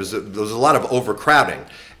technology, and there was a lot of overcrowding.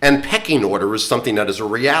 And pecking order is something that is a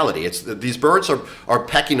reality. These birds are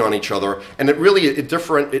pecking on each other, and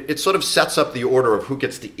it sort of sets up the order of who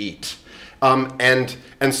gets to eat. And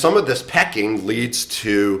some of this pecking leads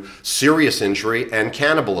to serious injury and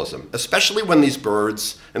cannibalism, especially when these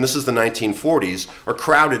birds, and this is the 1940s, are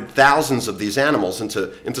crowded thousands of these animals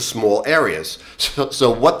into small areas. So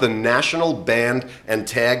what the National Band and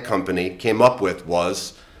Tag Company came up with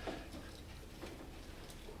was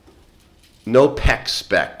no peck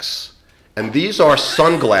specs. And these are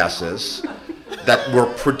sunglasses that were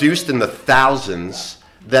produced in the thousands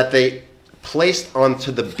that they placed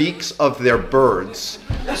onto the beaks of their birds,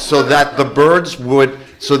 so that the birds would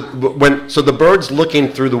the birds looking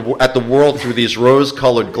at the world through these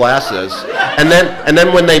rose-colored glasses, and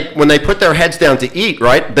then when they put their heads down to eat,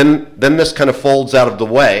 right, then this kind of folds out of the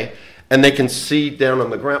way, and they can see down on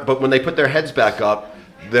the ground. But when they put their heads back up,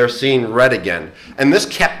 they're seeing red again, and this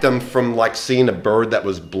kept them from like seeing a bird that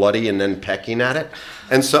was bloody and then pecking at it.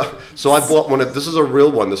 And so I bought one this is a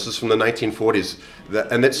real one. This is from the 1940s.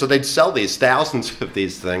 So they'd sell these, thousands of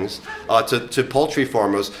these things, to poultry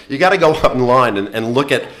farmers. You got to go up in line and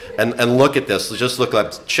look at this. Just look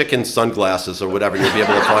at chicken sunglasses or whatever. You'll be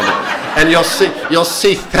able to find it, and you'll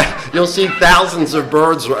see thousands of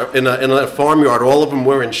birds in a farmyard. All of them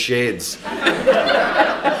wearing shades.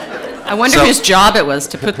 I wonder whose job it was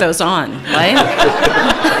to put those on, right?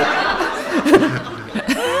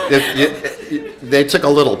 They took a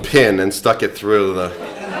little pin and stuck it through the...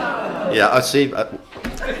 Yeah, I see.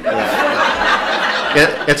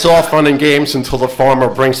 It's all fun and games until the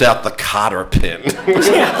farmer brings out the cotter pin.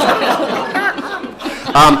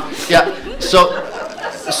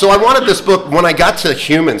 So I wanted this book, when I got to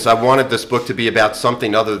humans, I wanted this book to be about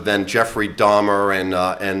something other than Jeffrey Dahmer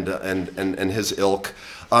and his ilk.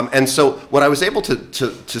 And so what I was able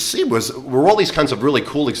to see were all these kinds of really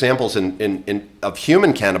cool examples of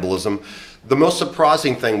human cannibalism. The most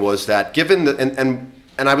surprising thing was that given the,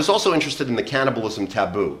 and I was also interested in the cannibalism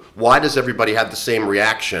taboo. Why does everybody have the same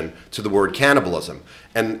reaction to the word cannibalism?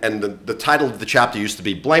 And the title of the chapter used to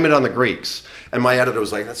be Blame It on the Greeks. And my editor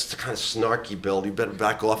was like, that's kind of snarky, Bill. You better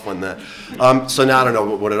back off on that. So now I don't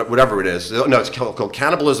know, whatever it is. No, it's called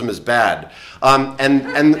Cannibalism is Bad. But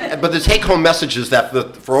the take-home message is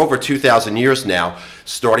that for over 2,000 years now,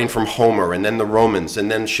 starting from Homer, and then the Romans,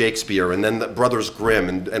 and then Shakespeare, and then the Brothers Grimm,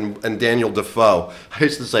 and Daniel Defoe. I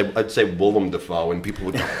used to say, I'd say Willem Dafoe, and people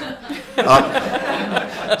would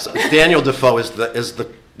so Daniel Defoe is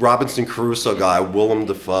the Robinson Crusoe guy. Willem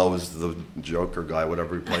Dafoe is the Joker guy,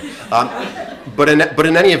 whatever he played. But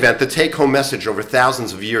in any event, the take-home message over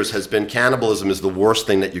thousands of years has been cannibalism is the worst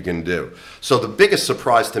thing that you can do. So the biggest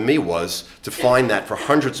surprise to me was to find that for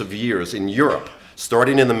hundreds of years in Europe,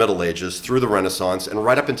 starting in the Middle Ages, through the Renaissance, and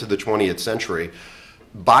right up into the 20th century,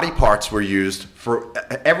 body parts were used for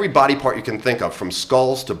every body part you can think of, from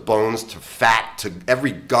skulls to bones to fat to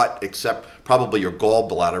every gut except probably your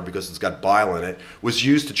gallbladder because it's got bile in it, was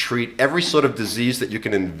used to treat every sort of disease that you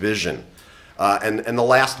can envision. And the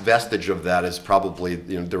last vestige of that is probably,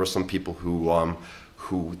 there are some people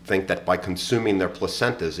who think that by consuming their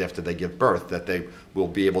placentas after they give birth, that they will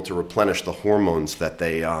be able to replenish the hormones that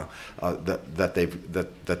they've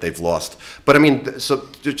lost. But I mean, so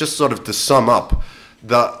just sort of to sum up,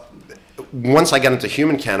 once I got into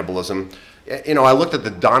human cannibalism, I looked at the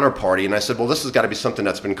Donner Party and I said, well, this has got to be something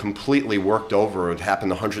that's been completely worked over. It happened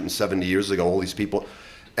 170 years ago, all these people.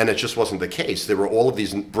 And it just wasn't the case. There were all of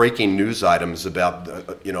these breaking news items about,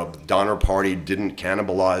 the Donner Party didn't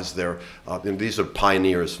cannibalize their, and these are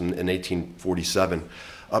pioneers in 1847.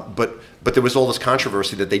 But there was all this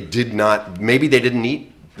controversy that they did not, maybe they didn't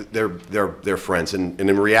eat their friends. And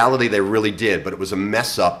in reality, they really did. But it was a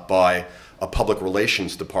mess up by a public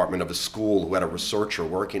relations department of a school who had a researcher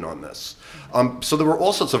working on this. So there were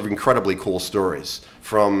all sorts of incredibly cool stories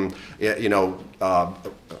from,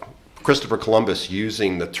 Christopher Columbus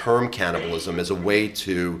using the term cannibalism as a way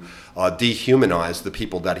to dehumanize the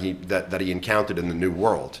people that he encountered in the New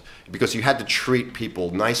World, because you had to treat people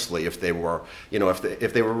nicely if they were,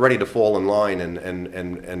 if they were ready to fall in line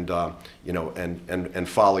and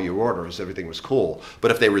follow your orders, everything was cool. But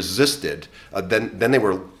if they resisted, then they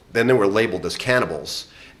were labeled as cannibals,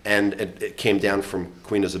 and it came down from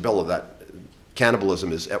Queen Isabella that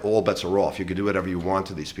cannibalism is all bets are off. You could do whatever you want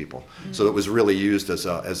to these people. Mm-hmm. So it was really used as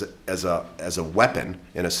a weapon,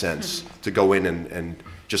 in a sense, to go in and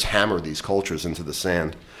just hammer these cultures into the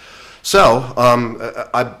sand. So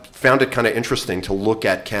I found it kind of interesting to look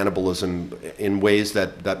at cannibalism in ways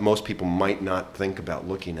that most people might not think about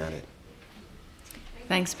looking at it.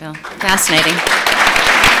 Thanks, Bill. Fascinating.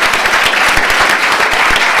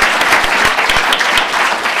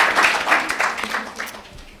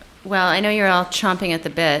 Well, I know you're all chomping at the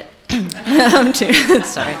bit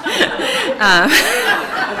sorry,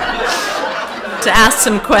 to ask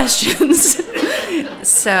some questions.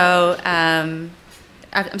 So, I'm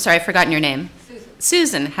sorry, I've forgotten your name.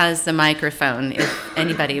 Susan has the microphone if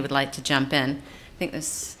anybody would like to jump in. I think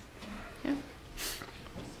this, yeah.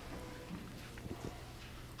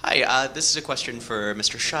 Hi, this is a question for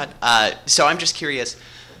Mr. Schutt. So I'm just curious,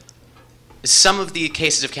 some of the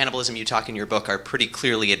cases of cannibalism you talk in your book are pretty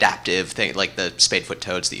clearly adaptive, like the spadefoot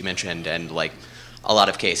toads that you mentioned, and like a lot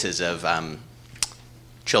of cases of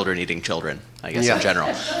children eating children, I guess, in general.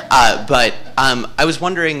 But I was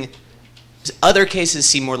wondering, other cases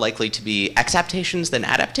seem more likely to be exaptations than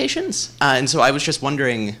adaptations, and so I was just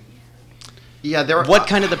wondering, yeah, there are, what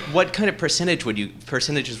kind of percentages would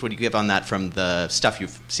you give on that from the stuff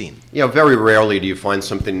you've seen? Very rarely do you find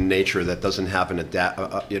something in nature that doesn't have an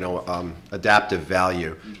adaptive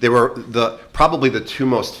value. There were probably the two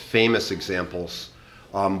most famous examples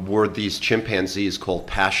were these chimpanzees called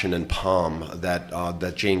Passion and Palm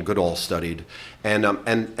that Jane Goodall studied, and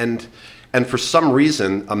for some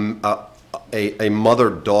reason a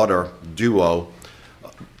mother-daughter duo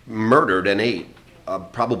murdered and ate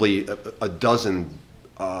probably a dozen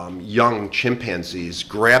young chimpanzees,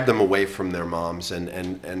 grabbed them away from their moms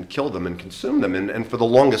and killed them and consumed them. And for the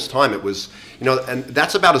longest time it was, and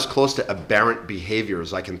that's about as close to aberrant behavior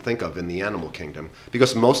as I can think of in the animal kingdom,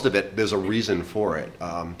 because most of it, there's a reason for it.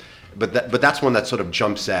 But that's one that sort of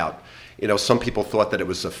jumps out. Some people thought that it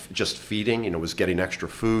was just feeding, was getting extra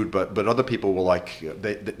food, but other people were like,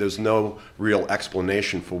 there's no real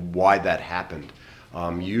explanation for why that happened.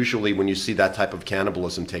 Usually when you see that type of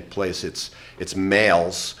cannibalism take place, it's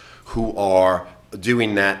males who are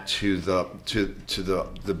doing that to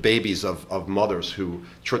the babies of mothers who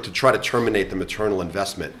try to terminate the maternal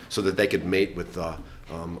investment so that they could mate with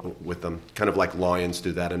them, kind of like lions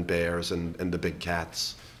do that, and bears and the big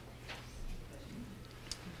cats.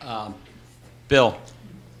 Bill,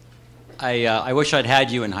 I wish I'd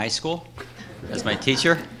had you in high school as my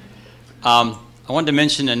teacher. I wanted to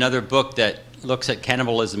mention another book that looks at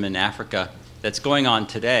cannibalism in Africa that's going on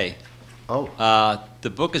today. Oh. The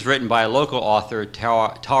book is written by a local author,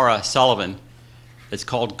 Tara Sullivan. It's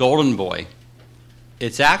called Golden Boy.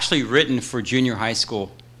 It's actually written for junior high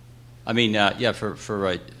school. I mean,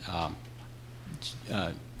 for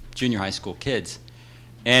junior high school kids.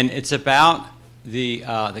 And it's about the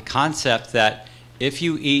concept that if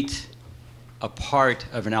you eat a part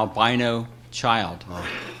of an albino child,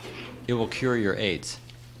 it will cure your AIDS.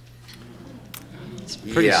 It's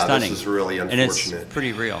pretty stunning. This is really unfortunate. And it's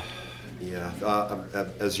pretty real. Yeah,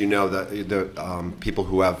 as you know, the people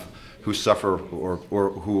who suffer or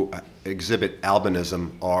who exhibit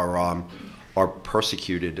albinism are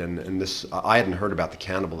persecuted, and this I hadn't heard about the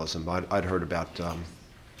cannibalism. I'd heard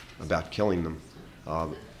about killing them.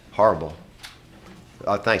 Horrible.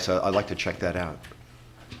 Thanks. I'd like to check that out.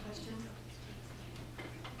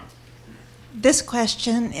 This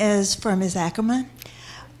question is for Ms. Ackerman.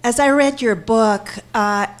 As I read your book,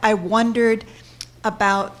 I wondered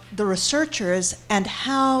about the researchers and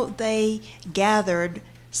how they gathered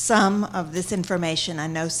some of this information. I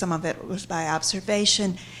know some of it was by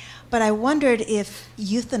observation, but I wondered if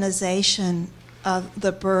euthanization of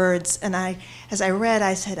the birds, and as I read,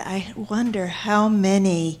 I said, I wonder how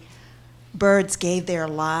many birds gave their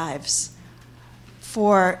lives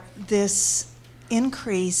for this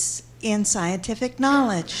increase in scientific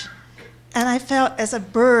knowledge. And I felt, as a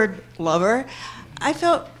bird lover, I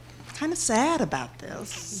felt kind of sad about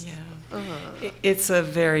this. Yeah, it's a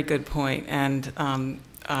very good point, and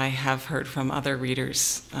I have heard from other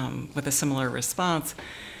readers with a similar response.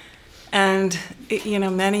 And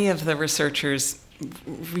many of the researchers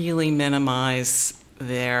really minimize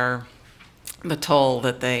the toll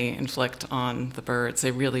that they inflict on the birds.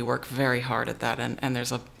 They really work very hard at that, and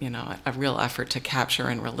there's a real effort to capture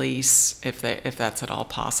and release if that's at all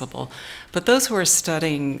possible. But those who are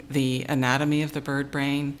studying the anatomy of the bird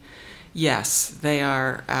brain, yes, they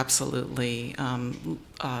are absolutely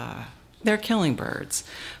they're killing birds.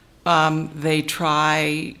 They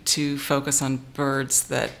try to focus on birds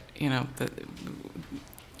that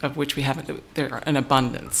of which we have an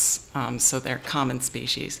abundance, so they're common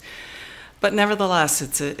species. But nevertheless,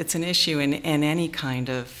 it's an issue in any kind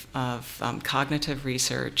of cognitive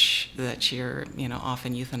research that you're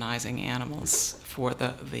often euthanizing animals for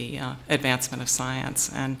the advancement of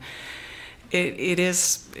science, and it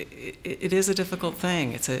is a difficult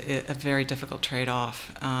thing. It's a very difficult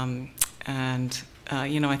trade-off, and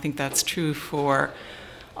I think that's true for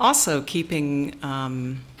also keeping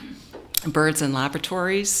birds in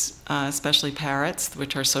laboratories, especially parrots,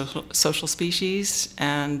 which are social species,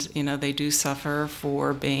 and they do suffer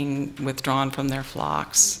for being withdrawn from their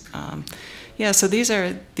flocks. Yeah, so these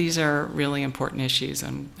are really important issues,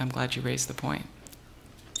 and I'm glad you raised the point.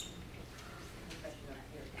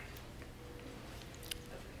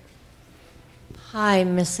 Hi,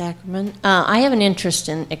 Ms. Ackerman. I have an interest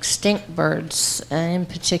in extinct birds, in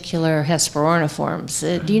particular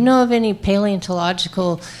Hesperornitforms. Do you know of any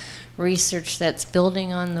paleontological research that's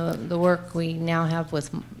building on the work we now have with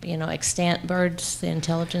extant birds, the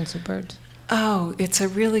intelligence of birds? Oh, it's a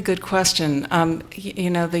really good question.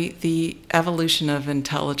 The evolution of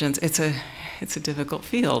intelligence, it's a difficult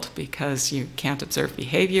field because you can't observe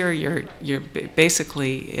behavior. You're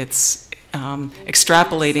basically it's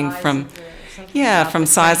extrapolating from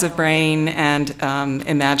size of brain and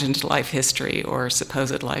imagined life history or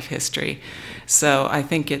supposed life history. So I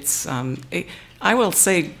think it's I will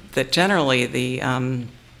say that generally the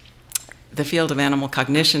field of animal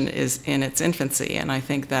cognition is in its infancy, and I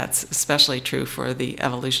think that's especially true for the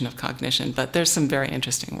evolution of cognition, but there's some very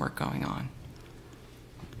interesting work going on.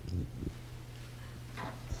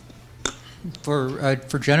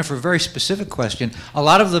 For Jennifer, a very specific question. A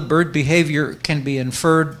lot of the bird behavior can be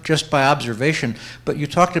inferred just by observation, but you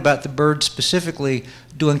talked about the bird specifically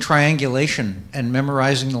doing triangulation and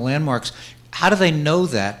memorizing the landmarks. How do they know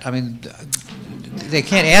that? I mean, they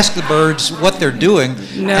can't ask the birds what they're doing,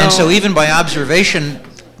 no. And so even by observation,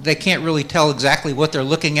 they can't really tell exactly what they're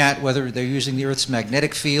looking at, whether they're using the Earth's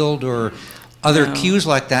magnetic field or other cues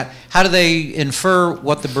like that. How do they infer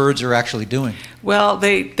what the birds are actually doing? Well,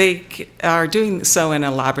 they are doing so in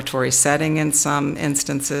a laboratory setting in some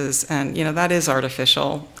instances, and that is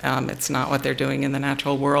artificial. It's not what they're doing in the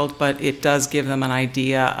natural world, but it does give them an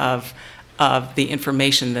idea of of the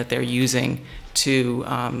information that they're using to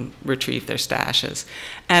retrieve their stashes.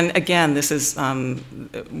 And again, this is,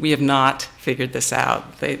 we have not figured this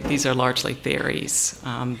out. These are largely theories,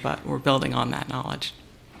 but we're building on that knowledge.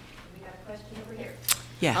 We got a question over here.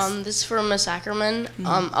 Yes. This is for Miss Ackerman.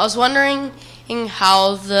 I was wondering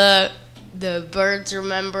how the birds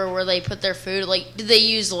remember where they put their food. Like, do they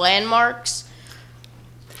use landmarks?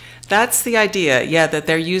 That's the idea, yeah, that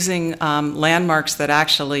they're using landmarks that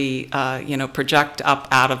actually, project up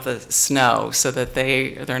out of the snow, so that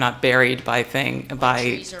they're not buried by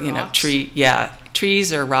trees or rocks?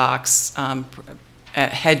 Trees or rocks,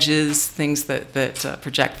 hedges, things that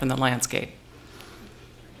project from the landscape.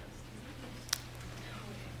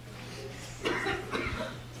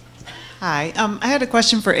 Hi, I had a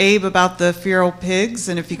question for Abe about the feral pigs,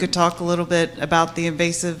 and if you could talk a little bit about the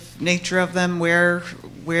invasive nature of them, where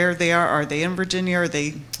they are. Are they in Virginia? Are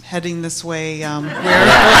they heading this way? Where?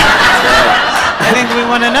 I think we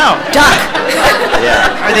want to know.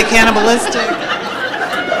 Yeah. Are they cannibalistic?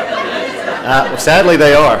 Well, sadly,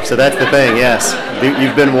 they are. So that's the thing. Yes,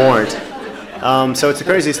 you've been warned. So it's the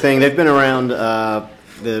craziest thing. They've been around.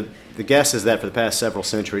 The guess is that for the past several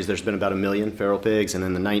centuries, there's been about 1 million feral pigs, and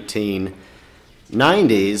in the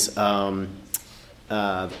 1990s,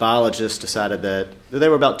 biologists decided that there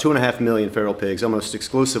were about 2.5 million feral pigs, almost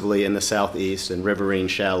exclusively in the southeast and riverine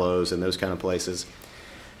shallows and those kind of places.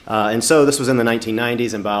 And so this was in the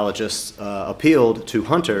 1990s, and biologists appealed to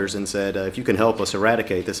hunters and said, if you can help us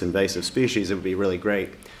eradicate this invasive species, it would be really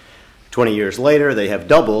great. 20 years later, they have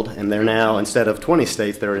doubled, and they're now, instead of 20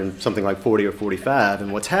 states, they're in something like 40 or 45.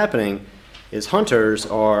 And what's happening is hunters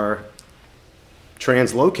are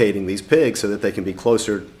translocating these pigs so that they can be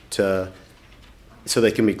closer to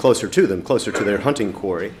them, closer to their hunting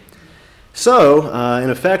quarry. So, in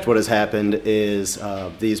effect, what has happened is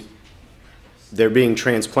they're being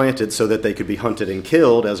transplanted so that they could be hunted and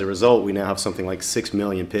killed. As a result, we now have something like 6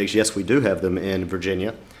 million pigs. Yes, we do have them in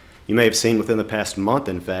Virginia. You may have seen within the past month,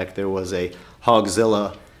 in fact, there was a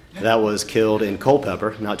hogzilla that was killed in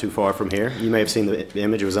Culpeper, not too far from here. You may have seen the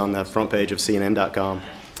image. It was on the front page of CNN.com.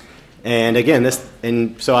 And again,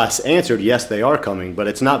 so I answered, yes, they are coming, but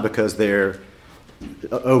it's not because they're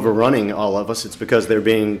overrunning all of us. It's because they're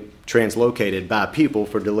being translocated by people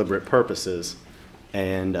for deliberate purposes.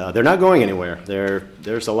 And they're not going anywhere.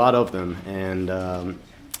 There's a lot of them, and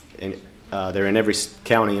they're in every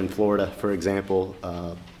county in Florida, for example.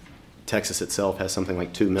 Texas itself has something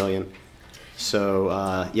like 2 million.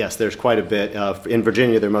 So yes, there's quite a bit. In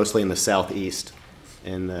Virginia, they're mostly in the southeast,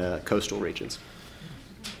 in the coastal regions.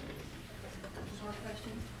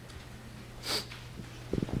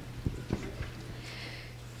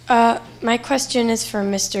 My question is for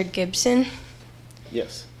Mr. Gibson.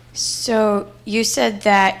 Yes. So you said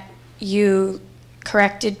that you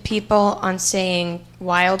corrected people on saying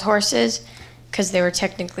wild horses because they were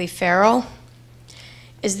technically feral.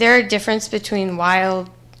 Is there a difference between wild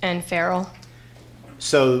and feral?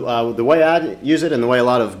 So the way I use it and the way a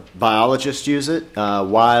lot of biologists use it,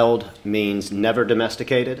 wild means never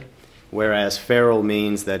domesticated, whereas feral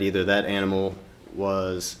means that either that animal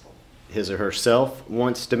was his or herself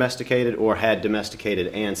once domesticated or had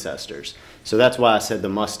domesticated ancestors. So that's why I said the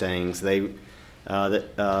Mustangs. They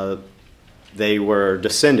were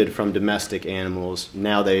descended from domestic animals.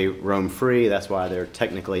 Now they roam free. That's why they're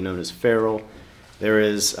technically known as feral. There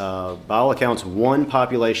is, by all accounts, one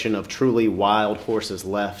population of truly wild horses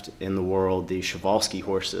left in the world, the Przewalski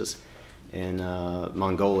horses in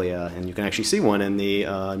Mongolia. And you can actually see one in the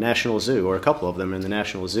National Zoo, or a couple of them in the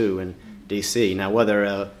National Zoo in D.C. Now,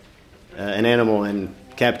 whether an animal in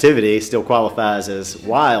captivity still qualifies as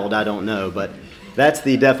wild, I don't know. But that's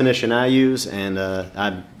the definition I use, and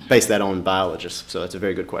I base that on biologists. So that's a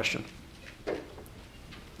very good question.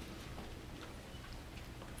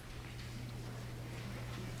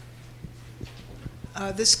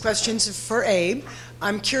 This question's for Abe.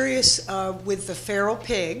 I'm curious, with the feral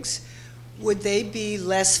pigs, would they be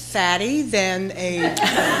less fatty than a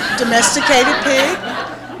domesticated pig?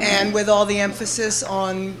 And with all the emphasis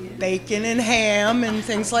on bacon and ham and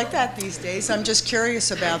things like that these days, I'm just curious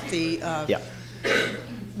about the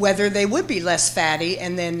whether they would be less fatty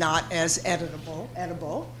and then not as edible.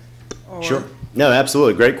 Or sure. No,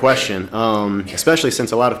 absolutely. Great question. Especially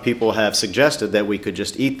since a lot of people have suggested that we could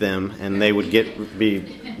just eat them and they would be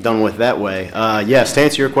done with that way. Yes, to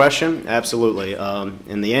answer your question, absolutely.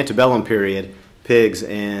 In the antebellum period, pigs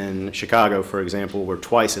in Chicago, for example, were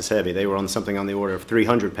twice as heavy. They were on something on the order of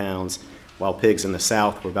 300 pounds, while pigs in the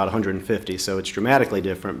South were about 150. So it's dramatically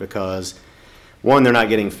different because, one, they're not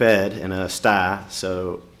getting fed in a sty,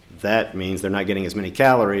 so that means they're not getting as many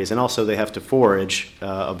calories, and also they have to forage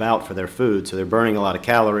about for their food, so they're burning a lot of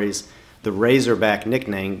calories. The razorback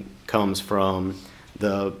nickname comes from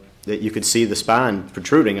that you could see the spine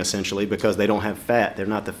protruding essentially because they don't have fat. They're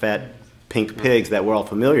not the fat pink pigs that we're all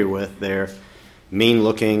familiar with. They're mean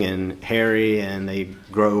looking and hairy, and they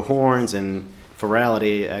grow horns, and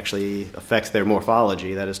ferality actually affects their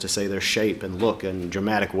morphology, that is to say their shape and look in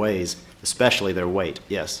dramatic ways, especially their weight,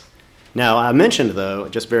 yes. Now, I mentioned, though,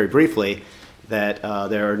 just very briefly, that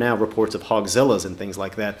there are now reports of hogzillas and things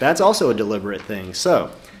like that. That's also a deliberate thing.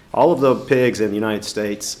 So, all of the pigs in the United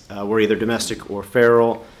States were either domestic or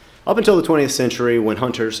feral up until the 20th century when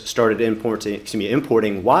hunters started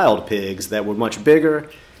importing wild pigs that were much bigger,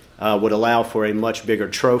 would allow for a much bigger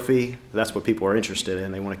trophy. That's what people are interested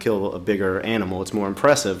in. They want to kill a bigger animal. It's more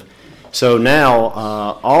impressive. So now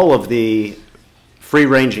all of the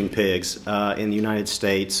free-ranging pigs in the United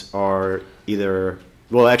States are either,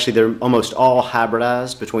 well, actually they're almost all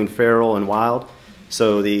hybridized between feral and wild.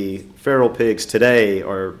 So the feral pigs today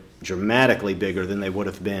are dramatically bigger than they would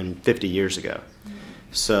have been 50 years ago.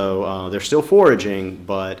 So they're still foraging,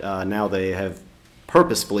 but now they have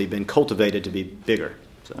purposefully been cultivated to be bigger.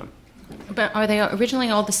 So. But are they originally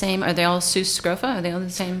all the same? Are they all Sus scrofa? Are they all the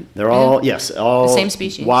same? They're all, yes, all the same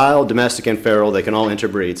species. Wild, domestic, and feral. They can all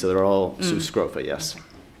interbreed, so they're all Sus scrofa, yes.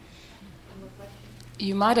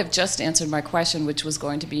 You might have just answered my question, which was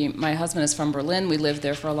going to be, my husband is from Berlin. We lived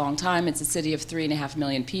there for a long time. It's a city of 3.5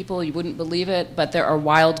 million people. You wouldn't believe it, but there are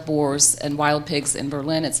wild boars and wild pigs in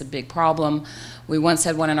Berlin. It's a big problem. We once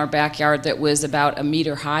had one in our backyard that was about 1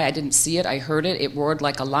 meter high. I didn't see it. I heard it. It roared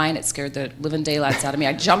like a lion. It scared the living daylights out of me.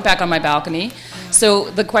 I jumped back on my balcony. So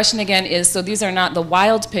the question again is, so these are not the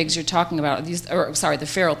wild pigs you're talking about, these, or sorry, the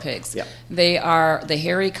feral pigs. Yeah. They are the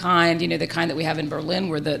hairy kind, you know, the kind that we have in Berlin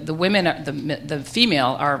where the women, the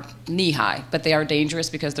female are knee-high, but they are dangerous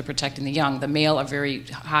because they're protecting the young. The male are very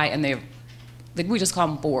high, and we just call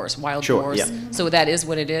them boars, wild boars. Yeah. So that is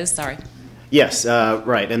what it is? Sorry. Yes,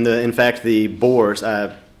 right. And in fact, the boars,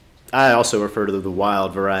 I also refer to the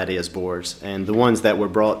wild variety as boars. And the ones that were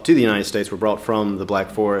brought to the United States were brought from the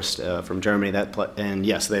Black Forest, from Germany. And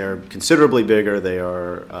yes, they are considerably bigger. They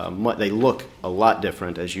look a lot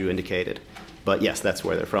different, as you indicated. But yes, that's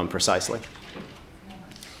where they're from precisely.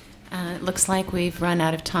 It looks like we've run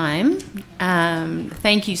out of time.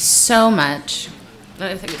 Thank you so much.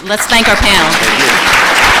 Let's thank our panel.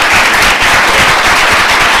 Thank you.